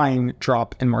terrifying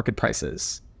drop in market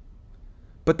prices.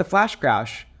 But the flash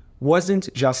crash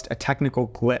wasn't just a technical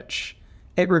glitch.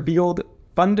 It revealed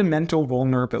fundamental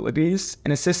vulnerabilities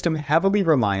in a system heavily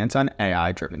reliant on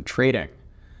AI-driven trading.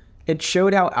 It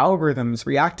showed how algorithms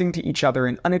reacting to each other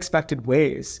in unexpected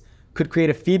ways could create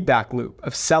a feedback loop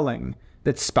of selling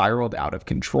that spiraled out of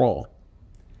control.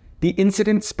 The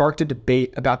incident sparked a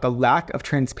debate about the lack of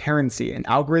transparency in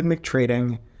algorithmic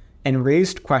trading and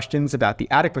raised questions about the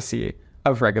adequacy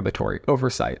of regulatory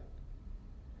oversight.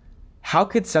 How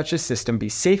could such a system be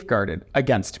safeguarded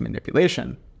against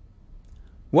manipulation?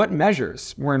 What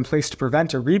measures were in place to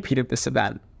prevent a repeat of this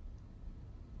event?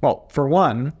 Well, for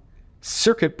one,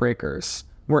 circuit breakers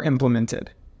were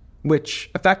implemented, which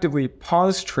effectively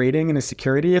pause trading in a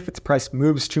security if its price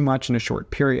moves too much in a short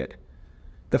period.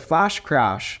 The flash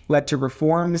crash led to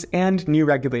reforms and new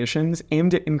regulations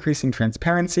aimed at increasing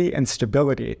transparency and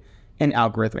stability in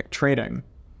algorithmic trading.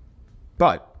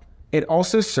 But it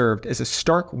also served as a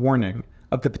stark warning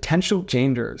of the potential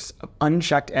dangers of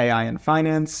unchecked AI in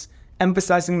finance,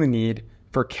 emphasizing the need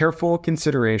for careful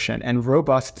consideration and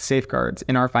robust safeguards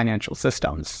in our financial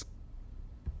systems.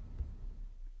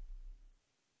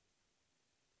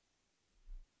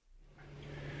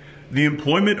 The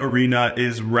employment arena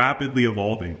is rapidly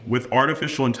evolving, with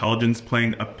artificial intelligence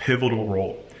playing a pivotal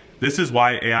role. This is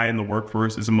why AI in the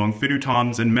workforce is among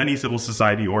Fidutom's and many civil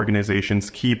society organizations'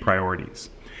 key priorities.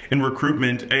 In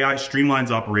recruitment, AI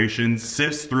streamlines operations,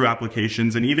 sifts through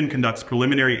applications, and even conducts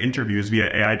preliminary interviews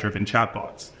via AI-driven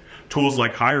chatbots. Tools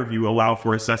like HireVue allow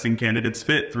for assessing candidates'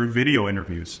 fit through video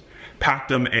interviews.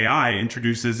 Pactum AI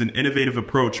introduces an innovative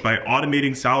approach by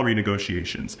automating salary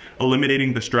negotiations,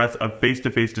 eliminating the stress of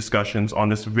face-to-face discussions on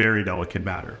this very delicate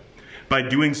matter. By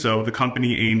doing so, the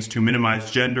company aims to minimize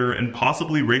gender and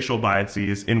possibly racial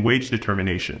biases in wage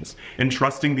determinations,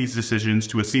 entrusting these decisions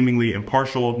to a seemingly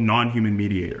impartial, non-human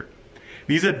mediator.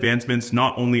 These advancements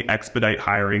not only expedite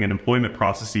hiring and employment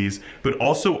processes, but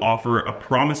also offer a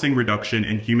promising reduction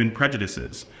in human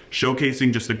prejudices,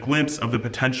 showcasing just a glimpse of the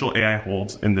potential AI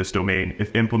holds in this domain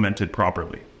if implemented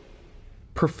properly.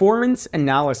 Performance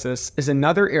analysis is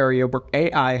another area where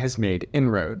AI has made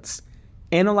inroads.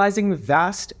 Analyzing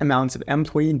vast amounts of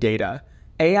employee data,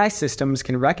 AI systems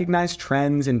can recognize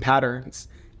trends and patterns,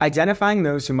 identifying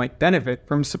those who might benefit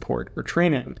from support or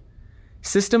training.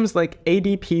 Systems like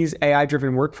ADP's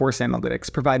AI-driven workforce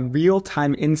analytics provide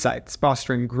real-time insights,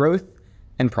 fostering growth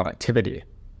and productivity.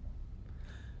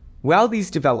 While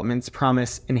these developments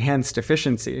promise enhanced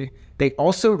efficiency, they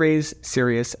also raise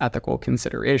serious ethical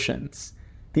considerations.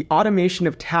 The automation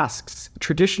of tasks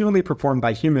traditionally performed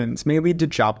by humans may lead to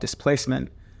job displacement,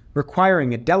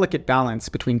 requiring a delicate balance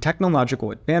between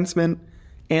technological advancement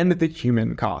and the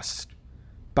human cost.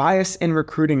 Bias in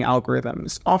recruiting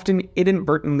algorithms, often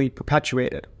inadvertently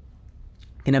perpetuated,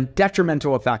 can have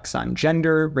detrimental effects on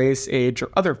gender, race, age, or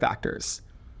other factors.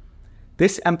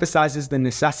 This emphasizes the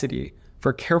necessity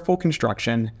for careful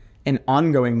construction and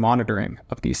ongoing monitoring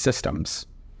of these systems.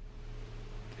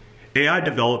 AI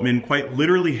development quite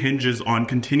literally hinges on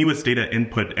continuous data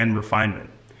input and refinement.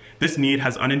 This need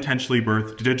has unintentionally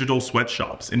birthed digital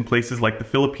sweatshops in places like the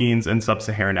Philippines and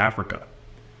sub-Saharan Africa.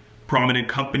 Prominent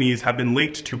companies have been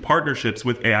linked to partnerships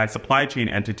with AI supply chain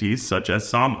entities such as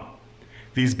Sama.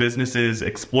 These businesses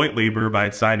exploit labor by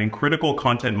assigning critical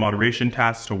content moderation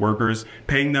tasks to workers,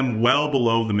 paying them well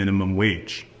below the minimum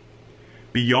wage.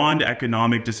 Beyond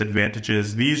economic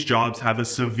disadvantages, these jobs have a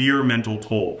severe mental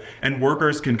toll, and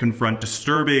workers can confront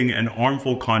disturbing and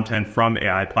harmful content from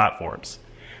AI platforms.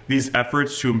 These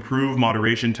efforts to improve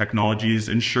moderation technologies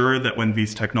ensure that when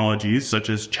these technologies, such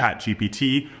as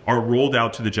ChatGPT, are rolled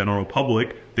out to the general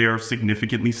public, they are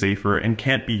significantly safer and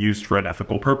can't be used for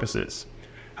unethical purposes.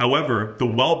 However, the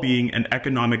well-being and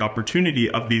economic opportunity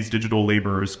of these digital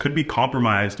laborers could be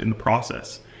compromised in the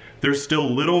process. There's still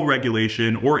little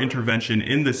regulation or intervention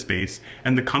in this space,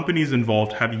 and the companies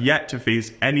involved have yet to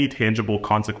face any tangible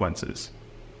consequences.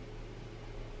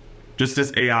 Just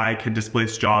as AI can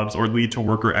displace jobs or lead to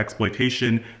worker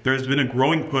exploitation, there has been a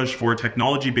growing push for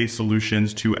technology-based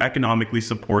solutions to economically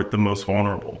support the most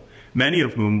vulnerable, many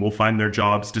of whom will find their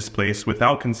jobs displaced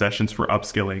without concessions for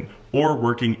upskilling or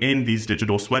working in these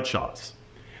digital sweatshops.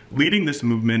 Leading this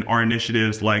movement are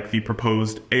initiatives like the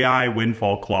proposed AI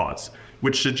Windfall Clause,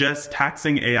 which suggests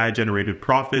taxing AI-generated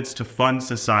profits to fund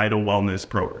societal wellness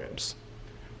programs.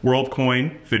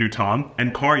 WorldCoin, Fidutom,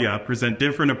 and Karya present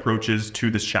different approaches to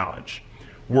this challenge.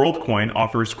 WorldCoin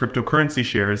offers cryptocurrency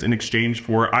shares in exchange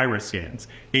for iris scans,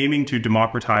 aiming to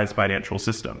democratize financial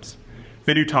systems.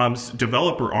 Fidutom's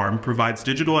developer arm provides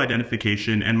digital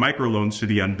identification and microloans to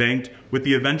the unbanked, with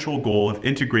the eventual goal of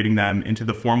integrating them into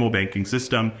the formal banking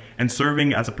system and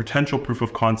serving as a potential proof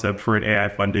of concept for an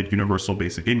AI-funded universal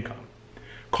basic income.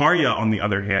 Karya, on the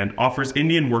other hand, offers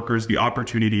Indian workers the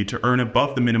opportunity to earn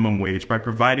above the minimum wage by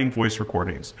providing voice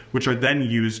recordings, which are then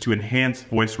used to enhance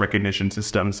voice recognition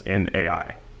systems in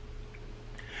AI.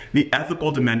 The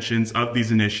ethical dimensions of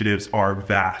these initiatives are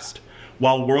vast.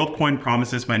 While WorldCoin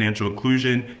promises financial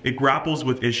inclusion, it grapples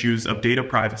with issues of data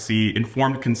privacy,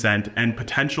 informed consent, and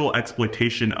potential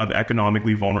exploitation of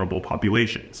economically vulnerable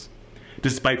populations.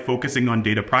 Despite focusing on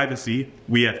data privacy,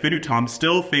 we at Fidutom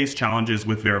still face challenges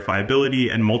with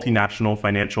verifiability and multinational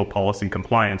financial policy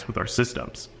compliance with our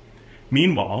systems.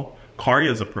 Meanwhile,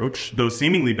 Karya's approach, though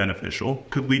seemingly beneficial,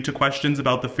 could lead to questions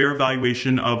about the fair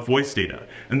valuation of voice data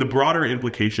and the broader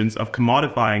implications of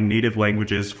commodifying native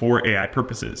languages for AI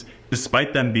purposes,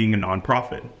 despite them being a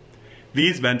nonprofit.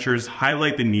 These ventures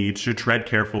highlight the need to tread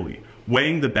carefully,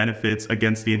 weighing the benefits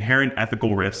against the inherent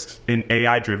ethical risks in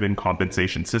AI-driven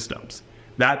compensation systems.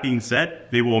 That being said,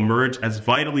 they will emerge as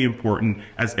vitally important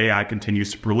as AI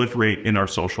continues to proliferate in our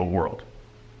social world.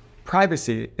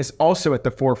 Privacy is also at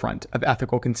the forefront of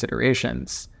ethical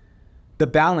considerations. The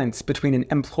balance between an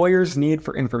employer's need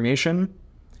for information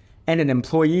and an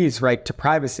employee's right to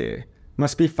privacy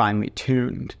must be finely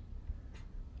tuned.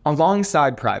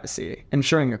 Alongside privacy,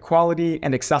 ensuring equality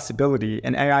and accessibility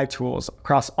in AI tools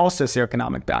across all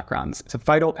socioeconomic backgrounds is a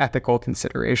vital ethical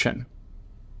consideration.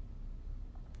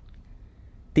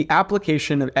 The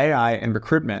application of AI in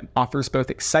recruitment offers both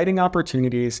exciting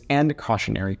opportunities and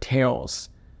cautionary tales.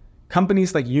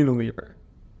 Companies like Unilever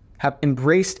have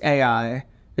embraced AI,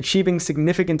 achieving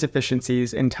significant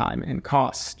efficiencies in time and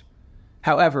cost.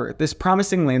 However, this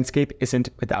promising landscape isn't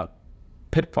without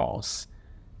pitfalls.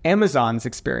 Amazon's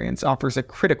experience offers a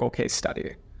critical case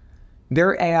study.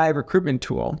 Their AI recruitment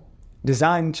tool,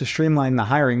 designed to streamline the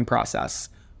hiring process,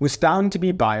 was found to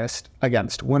be biased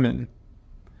against women.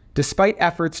 Despite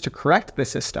efforts to correct the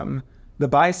system, the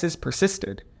biases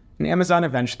persisted, and Amazon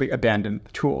eventually abandoned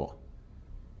the tool.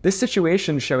 This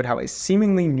situation showed how a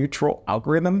seemingly neutral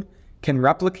algorithm can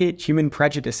replicate human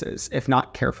prejudices if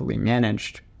not carefully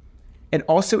managed. It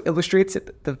also illustrates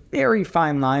the very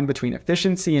fine line between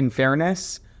efficiency and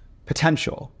fairness,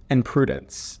 potential and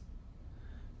prudence.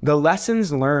 The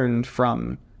lessons learned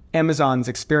from Amazon's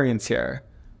experience here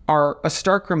are a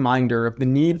stark reminder of the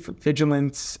need for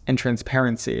vigilance and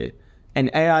transparency in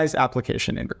AI's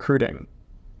application in recruiting.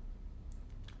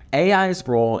 AI's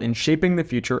role in shaping the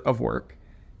future of work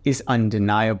is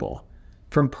undeniable.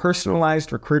 From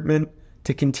personalized recruitment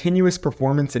to continuous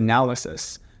performance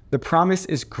analysis, the promise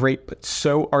is great, but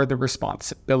so are the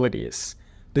responsibilities.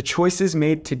 The choices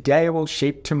made today will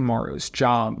shape tomorrow's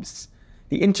jobs.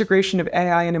 The integration of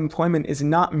AI in employment is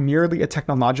not merely a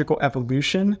technological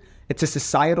evolution, it's a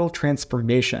societal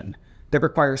transformation that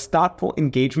requires thoughtful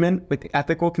engagement with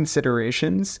ethical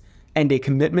considerations and a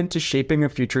commitment to shaping a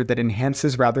future that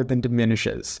enhances rather than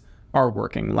diminishes our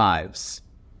working lives.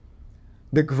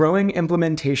 The growing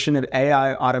implementation of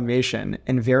AI automation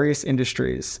in various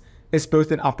industries is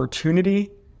both an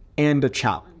opportunity and a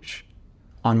challenge.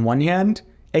 On one hand,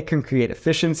 it can create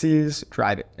efficiencies,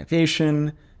 drive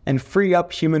innovation, and free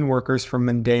up human workers from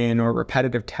mundane or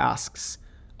repetitive tasks,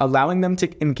 allowing them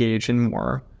to engage in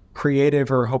more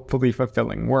creative or hopefully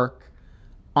fulfilling work.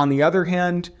 On the other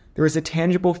hand, there is a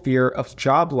tangible fear of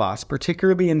job loss,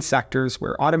 particularly in sectors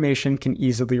where automation can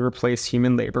easily replace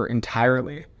human labor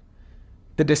entirely.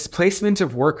 The displacement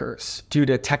of workers due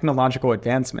to technological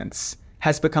advancements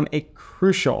has become a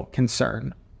crucial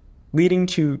concern, leading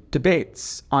to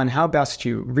debates on how best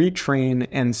to retrain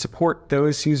and support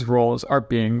those whose roles are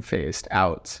being phased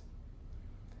out.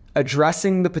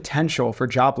 Addressing the potential for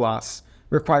job loss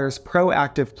requires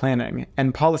proactive planning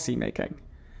and policymaking.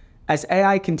 As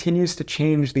AI continues to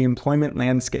change the employment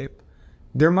landscape,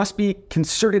 there must be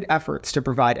concerted efforts to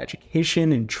provide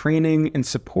education and training and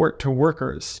support to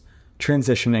workers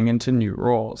transitioning into new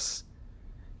roles.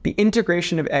 The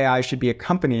integration of AI should be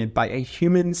accompanied by a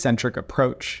human-centric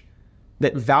approach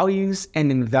that values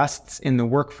and invests in the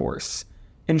workforce,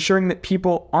 ensuring that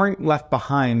people aren't left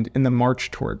behind in the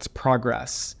march towards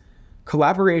progress.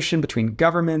 Collaboration between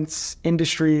governments,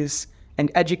 industries,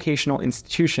 and educational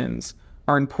institutions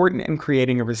are important in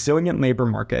creating a resilient labor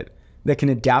market that can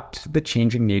adapt to the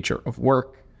changing nature of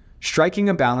work, striking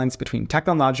a balance between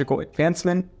technological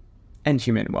advancement and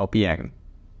human well-being.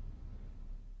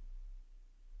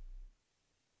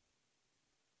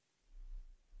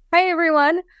 Hi,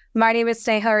 everyone. My name is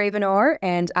Serhiy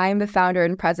and I'm the founder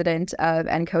and president of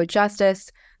Encode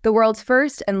Justice, the world's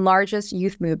first and largest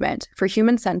youth movement for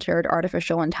human-centered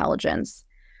artificial intelligence.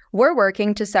 We're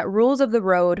working to set rules of the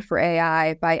road for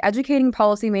AI by educating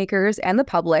policymakers and the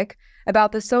public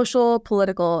about the social,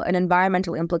 political, and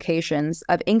environmental implications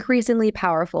of increasingly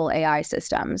powerful AI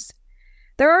systems.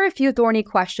 There are a few thorny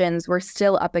questions we're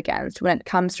still up against when it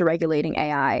comes to regulating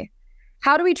AI.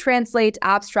 How do we translate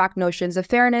abstract notions of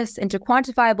fairness into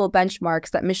quantifiable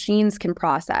benchmarks that machines can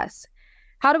process?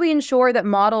 How do we ensure that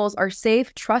models are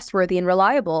safe, trustworthy, and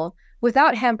reliable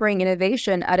without hampering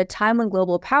innovation at a time when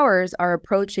global powers are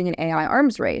approaching an AI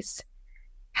arms race?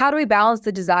 How do we balance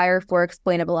the desire for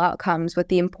explainable outcomes with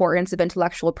the importance of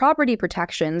intellectual property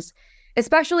protections,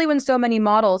 especially when so many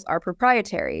models are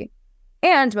proprietary?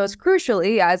 And most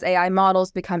crucially, as AI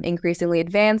models become increasingly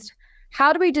advanced,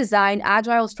 how do we design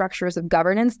agile structures of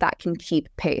governance that can keep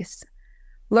pace?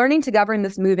 Learning to govern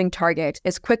this moving target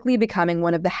is quickly becoming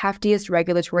one of the heftiest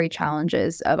regulatory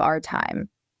challenges of our time.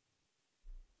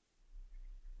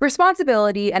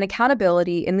 Responsibility and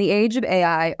accountability in the age of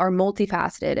AI are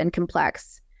multifaceted and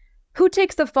complex. Who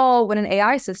takes the fall when an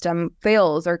AI system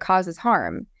fails or causes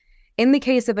harm? In the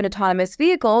case of an autonomous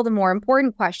vehicle, the more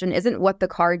important question isn't what the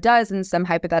car does in some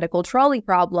hypothetical trolley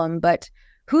problem, but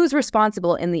who's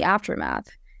responsible in the aftermath?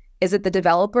 Is it the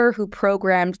developer who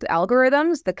programmed the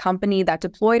algorithms, the company that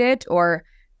deployed it, or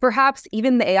perhaps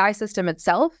even the AI system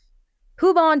itself?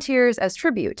 Who volunteers as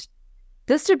tribute?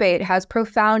 This debate has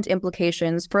profound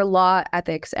implications for law,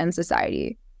 ethics, and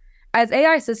society. As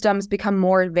AI systems become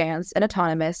more advanced and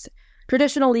autonomous,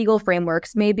 traditional legal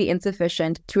frameworks may be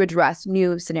insufficient to address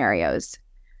new scenarios.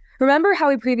 Remember how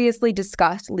we previously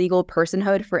discussed legal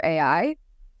personhood for AI?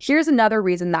 Here's another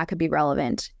reason that could be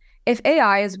relevant. If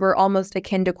AIs were almost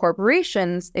akin to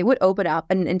corporations, it would open up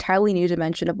an entirely new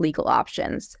dimension of legal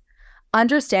options.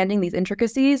 Understanding these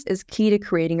intricacies is key to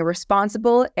creating a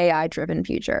responsible, AI-driven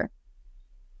future.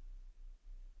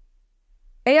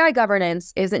 AI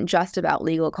governance isn't just about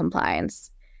legal compliance.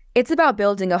 It's about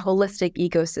building a holistic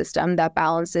ecosystem that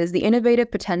balances the innovative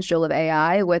potential of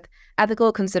AI with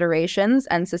ethical considerations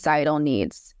and societal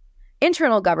needs.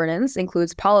 Internal governance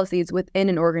includes policies within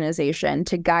an organization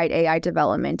to guide AI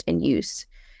development and use,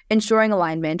 ensuring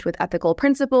alignment with ethical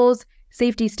principles,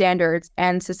 safety standards,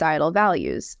 and societal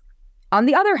values. On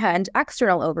the other hand,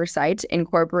 external oversight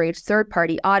incorporates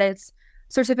third-party audits,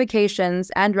 certifications,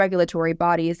 and regulatory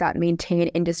bodies that maintain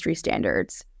industry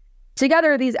standards.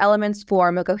 Together, these elements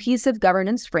form a cohesive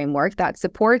governance framework that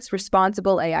supports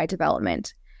responsible AI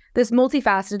development. This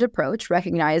multifaceted approach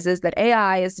recognizes that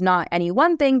AI is not any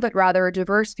one thing, but rather a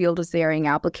diverse field of varying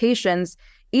applications,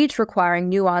 each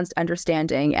requiring nuanced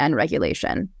understanding and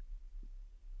regulation.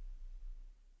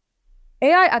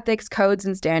 AI ethics codes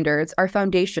and standards are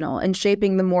foundational in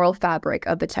shaping the moral fabric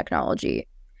of the technology.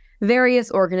 Various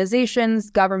organizations,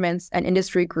 governments, and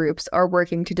industry groups are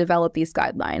working to develop these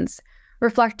guidelines,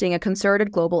 reflecting a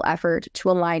concerted global effort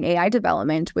to align AI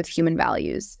development with human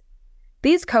values.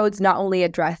 These codes not only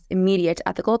address immediate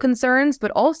ethical concerns,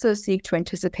 but also seek to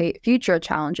anticipate future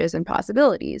challenges and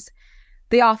possibilities.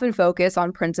 They often focus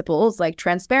on principles like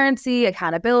transparency,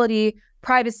 accountability,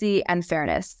 privacy, and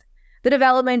fairness. The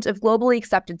development of globally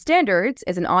accepted standards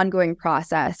is an ongoing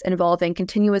process involving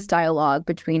continuous dialogue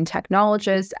between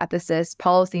technologists, ethicists,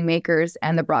 policymakers,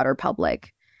 and the broader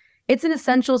public. It's an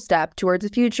essential step towards a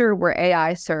future where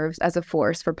AI serves as a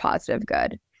force for positive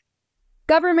good.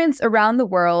 Governments around the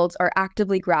world are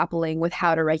actively grappling with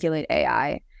how to regulate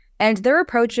AI, and their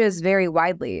approaches vary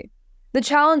widely. The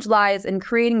challenge lies in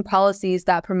creating policies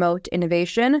that promote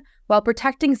innovation while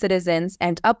protecting citizens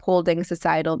and upholding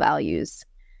societal values.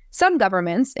 Some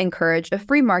governments encourage a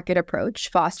free market approach,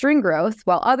 fostering growth,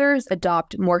 while others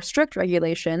adopt more strict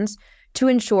regulations to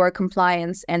ensure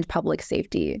compliance and public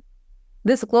safety.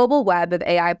 This global web of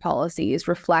AI policies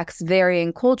reflects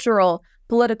varying cultural,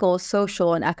 political,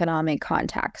 social, and economic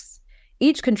contexts,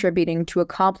 each contributing to a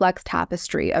complex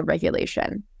tapestry of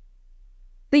regulation.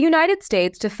 The United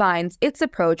States defines its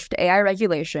approach to AI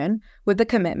regulation with a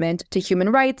commitment to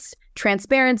human rights,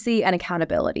 transparency, and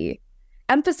accountability.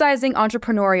 Emphasizing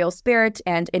entrepreneurial spirit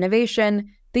and innovation,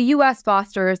 the U.S.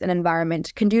 fosters an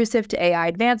environment conducive to AI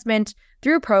advancement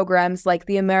through programs like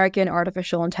the American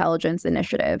Artificial Intelligence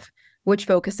Initiative, which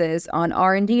focuses on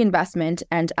R&D investment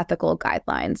and ethical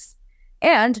guidelines.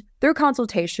 And through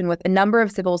consultation with a number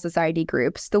of civil society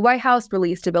groups, the White House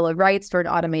released a Bill of Rights for an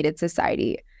Automated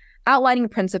Society, outlining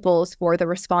principles for the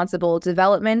responsible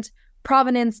development,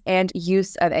 provenance, and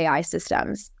use of AI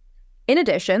systems. In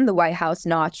addition, the White House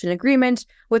notched an agreement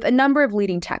with a number of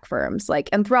leading tech firms like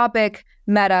Anthropic,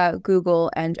 Meta,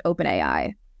 Google, and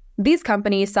OpenAI. These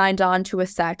companies signed on to a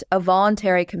set of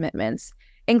voluntary commitments,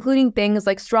 including things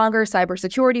like stronger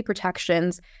cybersecurity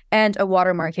protections and a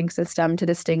watermarking system to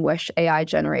distinguish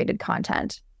AI-generated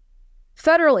content.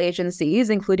 Federal agencies,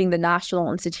 including the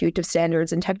National Institute of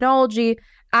Standards and Technology,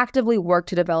 actively work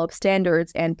to develop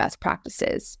standards and best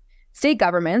practices. State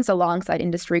governments, alongside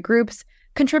industry groups,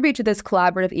 contribute to this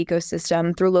collaborative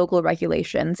ecosystem through local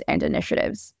regulations and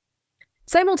initiatives.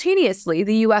 Simultaneously,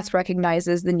 the U.S.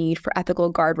 recognizes the need for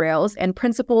ethical guardrails and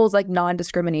principles like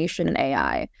non-discrimination in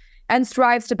AI, and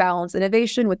strives to balance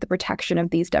innovation with the protection of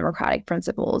these democratic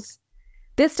principles.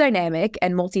 This dynamic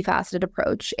and multifaceted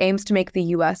approach aims to make the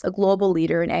U.S. a global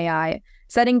leader in AI,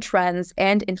 setting trends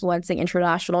and influencing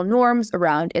international norms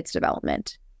around its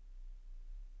development.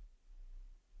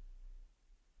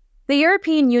 The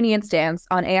European Union stance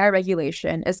on AI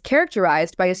regulation is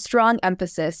characterized by a strong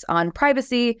emphasis on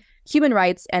privacy, human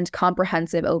rights, and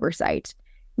comprehensive oversight.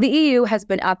 The EU has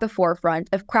been at the forefront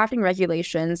of crafting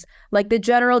regulations like the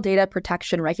General Data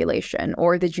Protection Regulation,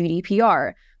 or the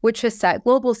GDPR, which has set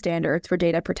global standards for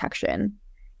data protection.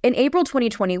 In April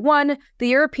 2021, the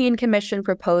European Commission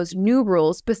proposed new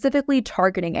rules specifically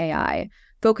targeting AI,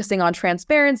 focusing on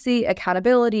transparency,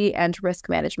 accountability, and risk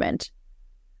management.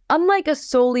 Unlike a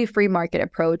solely free market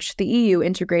approach, the EU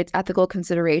integrates ethical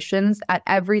considerations at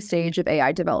every stage of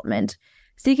AI development,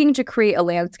 seeking to create a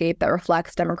landscape that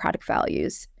reflects democratic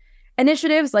values.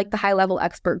 Initiatives like the High-Level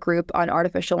Expert Group on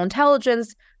Artificial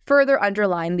Intelligence further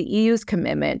underline the EU's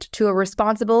commitment to a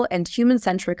responsible and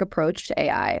human-centric approach to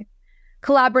AI.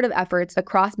 Collaborative efforts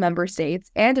across member states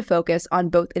and a focus on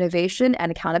both innovation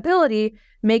and accountability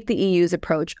make the EU's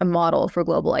approach a model for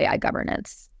global AI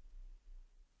governance.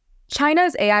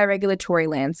 China's AI regulatory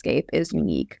landscape is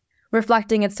unique,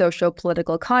 reflecting its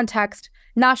socio-political context,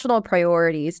 national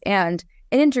priorities, and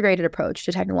an integrated approach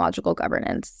to technological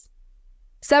governance.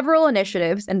 Several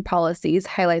initiatives and policies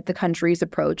highlight the country's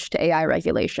approach to AI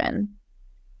regulation.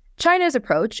 China's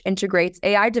approach integrates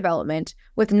AI development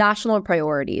with national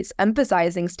priorities,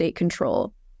 emphasizing state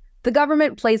control. The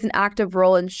government plays an active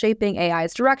role in shaping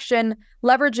AI's direction,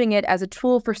 leveraging it as a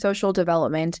tool for social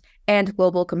development and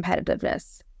global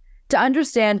competitiveness. To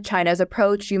understand China's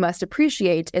approach, you must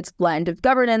appreciate its blend of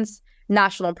governance,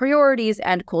 national priorities,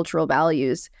 and cultural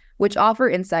values, which offer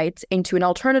insights into an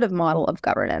alternative model of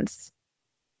governance.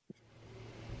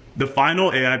 The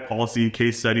final AI policy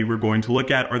case study we're going to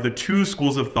look at are the two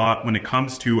schools of thought when it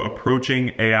comes to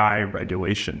approaching AI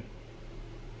regulation.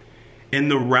 In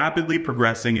the rapidly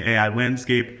progressing AI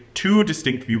landscape, two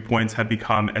distinct viewpoints have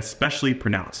become especially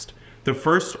pronounced. The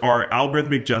first are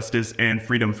algorithmic justice and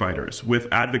freedom fighters,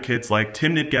 with advocates like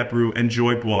Timnit Gebru and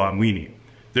Joy Buolamwini.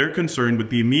 They're concerned with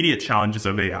the immediate challenges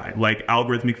of AI, like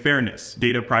algorithmic fairness,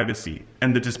 data privacy,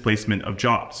 and the displacement of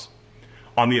jobs.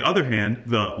 On the other hand,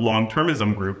 the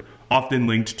long-termism group, often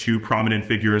linked to prominent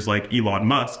figures like Elon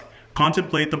Musk,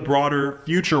 contemplate the broader,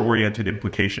 future-oriented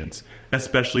implications,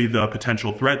 especially the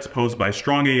potential threats posed by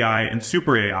strong AI and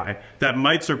super AI that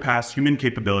might surpass human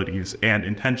capabilities and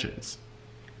intentions.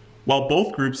 While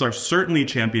both groups are certainly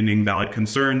championing valid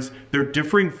concerns, their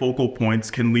differing focal points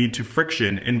can lead to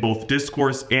friction in both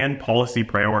discourse and policy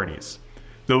priorities.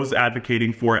 Those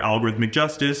advocating for algorithmic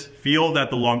justice feel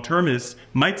that the long-termists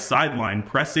might sideline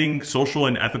pressing social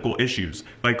and ethical issues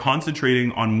by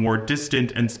concentrating on more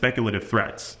distant and speculative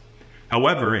threats.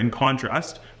 However, in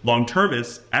contrast,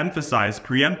 long-termists emphasize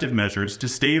preemptive measures to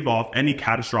stave off any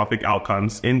catastrophic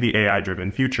outcomes in the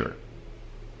AI-driven future.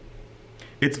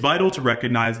 It's vital to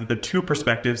recognize that the two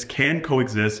perspectives can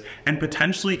coexist and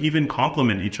potentially even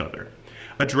complement each other.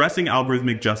 Addressing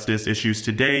algorithmic justice issues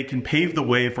today can pave the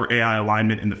way for AI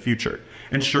alignment in the future,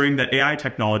 ensuring that AI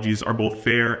technologies are both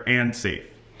fair and safe.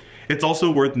 It's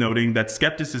also worth noting that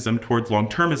skepticism towards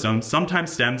long-termism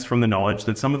sometimes stems from the knowledge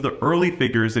that some of the early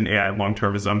figures in AI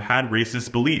long-termism had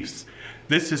racist beliefs.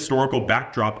 This historical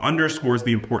backdrop underscores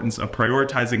the importance of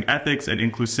prioritizing ethics and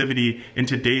inclusivity in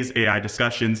today's AI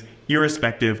discussions,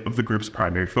 irrespective of the group's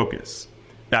primary focus.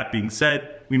 That being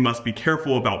said, we must be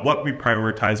careful about what we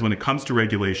prioritize when it comes to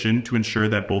regulation to ensure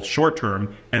that both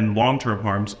short-term and long-term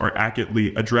harms are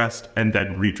accurately addressed and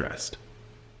then redressed.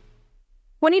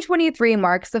 2023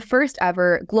 marks the first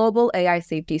ever Global AI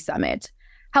Safety Summit,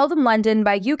 held in London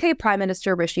by UK Prime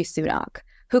Minister Rishi Sunak,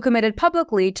 who committed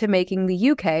publicly to making the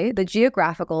UK the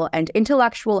geographical and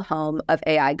intellectual home of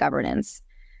AI governance.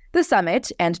 The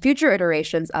summit, and future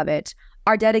iterations of it,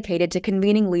 are dedicated to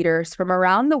convening leaders from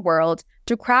around the world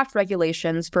to craft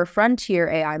regulations for frontier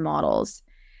AI models.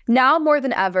 Now more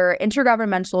than ever,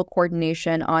 intergovernmental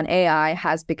coordination on AI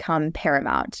has become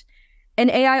paramount. An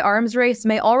AI arms race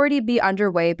may already be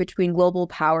underway between global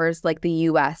powers like the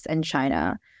US and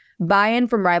China. Buy-in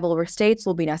from rival states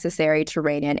will be necessary to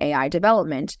rein in AI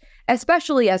development,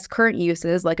 especially as current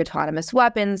uses like autonomous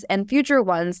weapons and future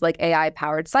ones like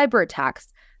AI-powered cyber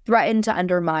attacks threaten to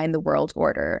undermine the world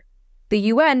order. The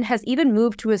UN has even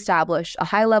moved to establish a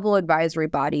high-level advisory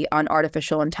body on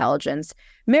artificial intelligence,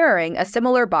 mirroring a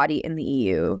similar body in the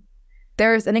EU.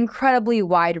 There's an incredibly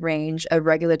wide range of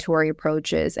regulatory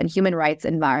approaches and human rights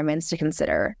environments to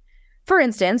consider. For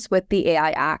instance, with the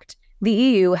AI Act, the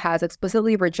EU has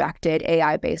explicitly rejected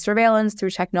AI-based surveillance through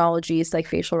technologies like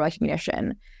facial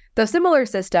recognition, though similar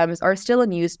systems are still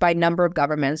in use by a number of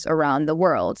governments around the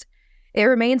world. It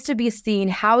remains to be seen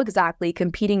how exactly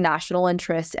competing national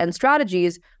interests and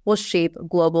strategies will shape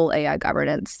global AI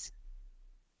governance.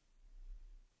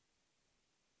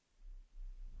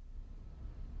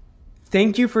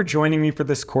 Thank you for joining me for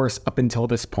this course up until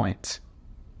this point.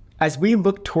 As we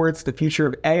look towards the future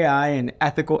of AI and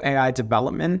ethical AI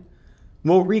development,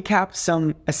 we'll recap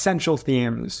some essential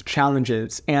themes,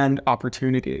 challenges, and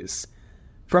opportunities,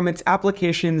 from its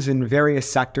applications in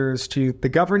various sectors to the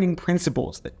governing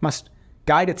principles that must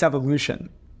guide its evolution.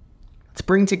 Let's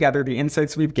bring together the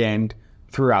insights we've gained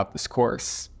throughout this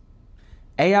course.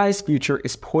 AI's future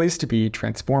is poised to be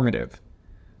transformative.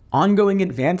 Ongoing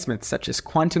advancements such as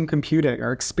quantum computing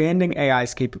are expanding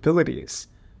AI's capabilities,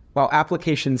 while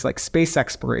applications like space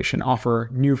exploration offer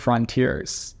new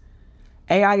frontiers.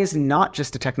 AI is not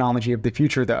just a technology of the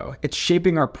future, though. It's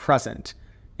shaping our present,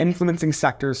 influencing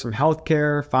sectors from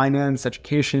healthcare, finance,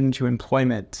 education, to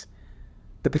employment.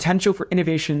 The potential for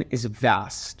innovation is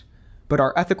vast, but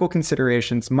our ethical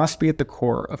considerations must be at the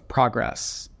core of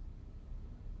progress.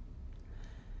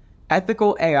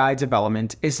 Ethical AI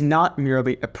development is not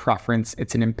merely a preference,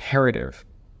 it's an imperative.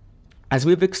 As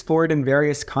we've explored in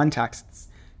various contexts,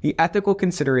 the ethical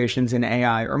considerations in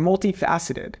AI are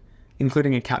multifaceted,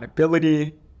 including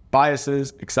accountability,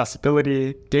 biases,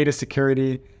 accessibility, data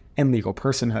security, and legal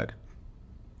personhood.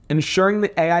 Ensuring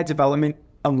that AI development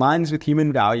aligns with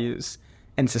human values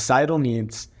and societal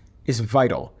needs is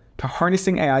vital to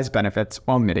harnessing AI's benefits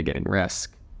while mitigating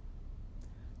risk.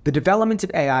 The development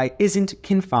of AI isn't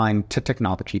confined to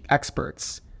technology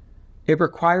experts. It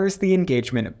requires the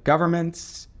engagement of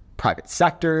governments, private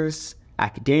sectors,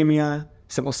 academia,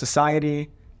 civil society,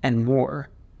 and more.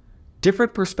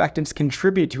 Different perspectives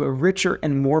contribute to a richer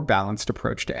and more balanced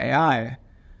approach to AI.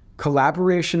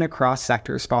 Collaboration across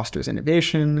sectors fosters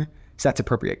innovation, sets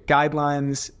appropriate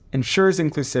guidelines, ensures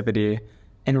inclusivity,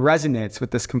 and resonates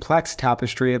with this complex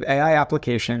tapestry of AI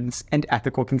applications and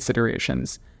ethical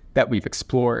considerations that we've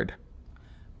explored.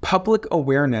 Public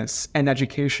awareness and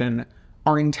education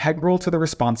are integral to the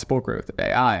responsible growth of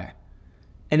AI.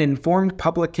 An informed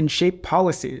public can shape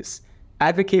policies,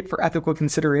 advocate for ethical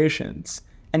considerations,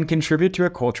 and contribute to a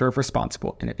culture of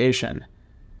responsible innovation.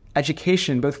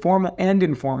 Education, both formal and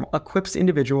informal, equips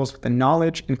individuals with the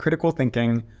knowledge and critical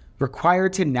thinking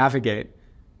required to navigate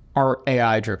our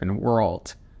AI-driven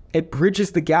world. It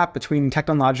bridges the gap between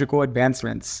technological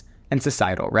advancements and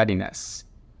societal readiness.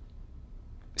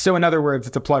 So in other words,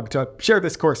 it's a plug to share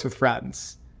this course with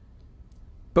friends.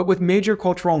 But with major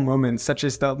cultural moments such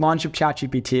as the launch of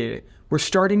ChatGPT, we're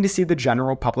starting to see the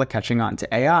general public catching on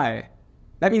to AI.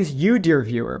 That means you, dear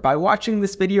viewer, by watching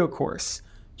this video course,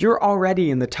 you're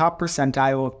already in the top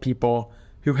percentile of people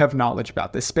who have knowledge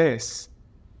about this space.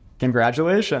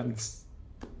 Congratulations!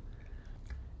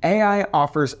 AI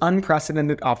offers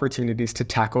unprecedented opportunities to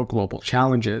tackle global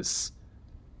challenges.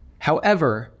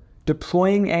 However,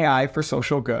 deploying AI for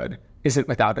social good isn't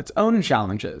without its own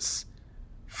challenges.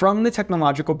 From the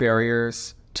technological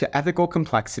barriers to ethical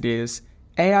complexities,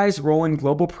 AI's role in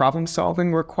global problem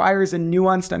solving requires a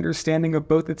nuanced understanding of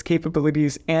both its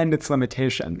capabilities and its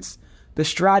limitations. The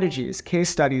strategies, case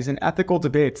studies, and ethical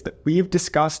debates that we've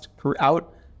discussed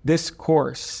throughout this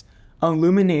course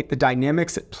illuminate the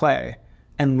dynamics at play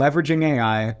and leveraging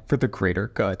AI for the greater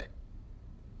good.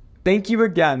 Thank you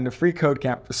again to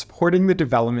freeCodeCamp for supporting the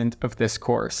development of this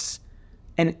course.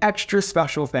 An extra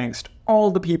special thanks to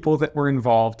all the people that were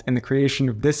involved in the creation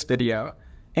of this video,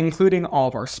 including all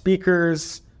of our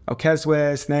speakers,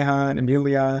 Okezwe, Sneha, and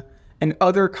Emilia, and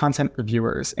other content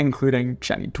reviewers, including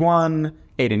Jenny Dwan,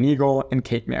 Aidan Eagle, and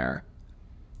Kate Mayer.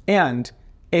 And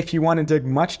if you want to dig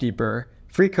much deeper,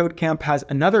 freeCodeCamp has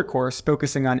another course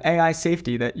focusing on AI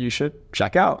safety that you should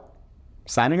check out.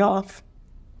 Signing off.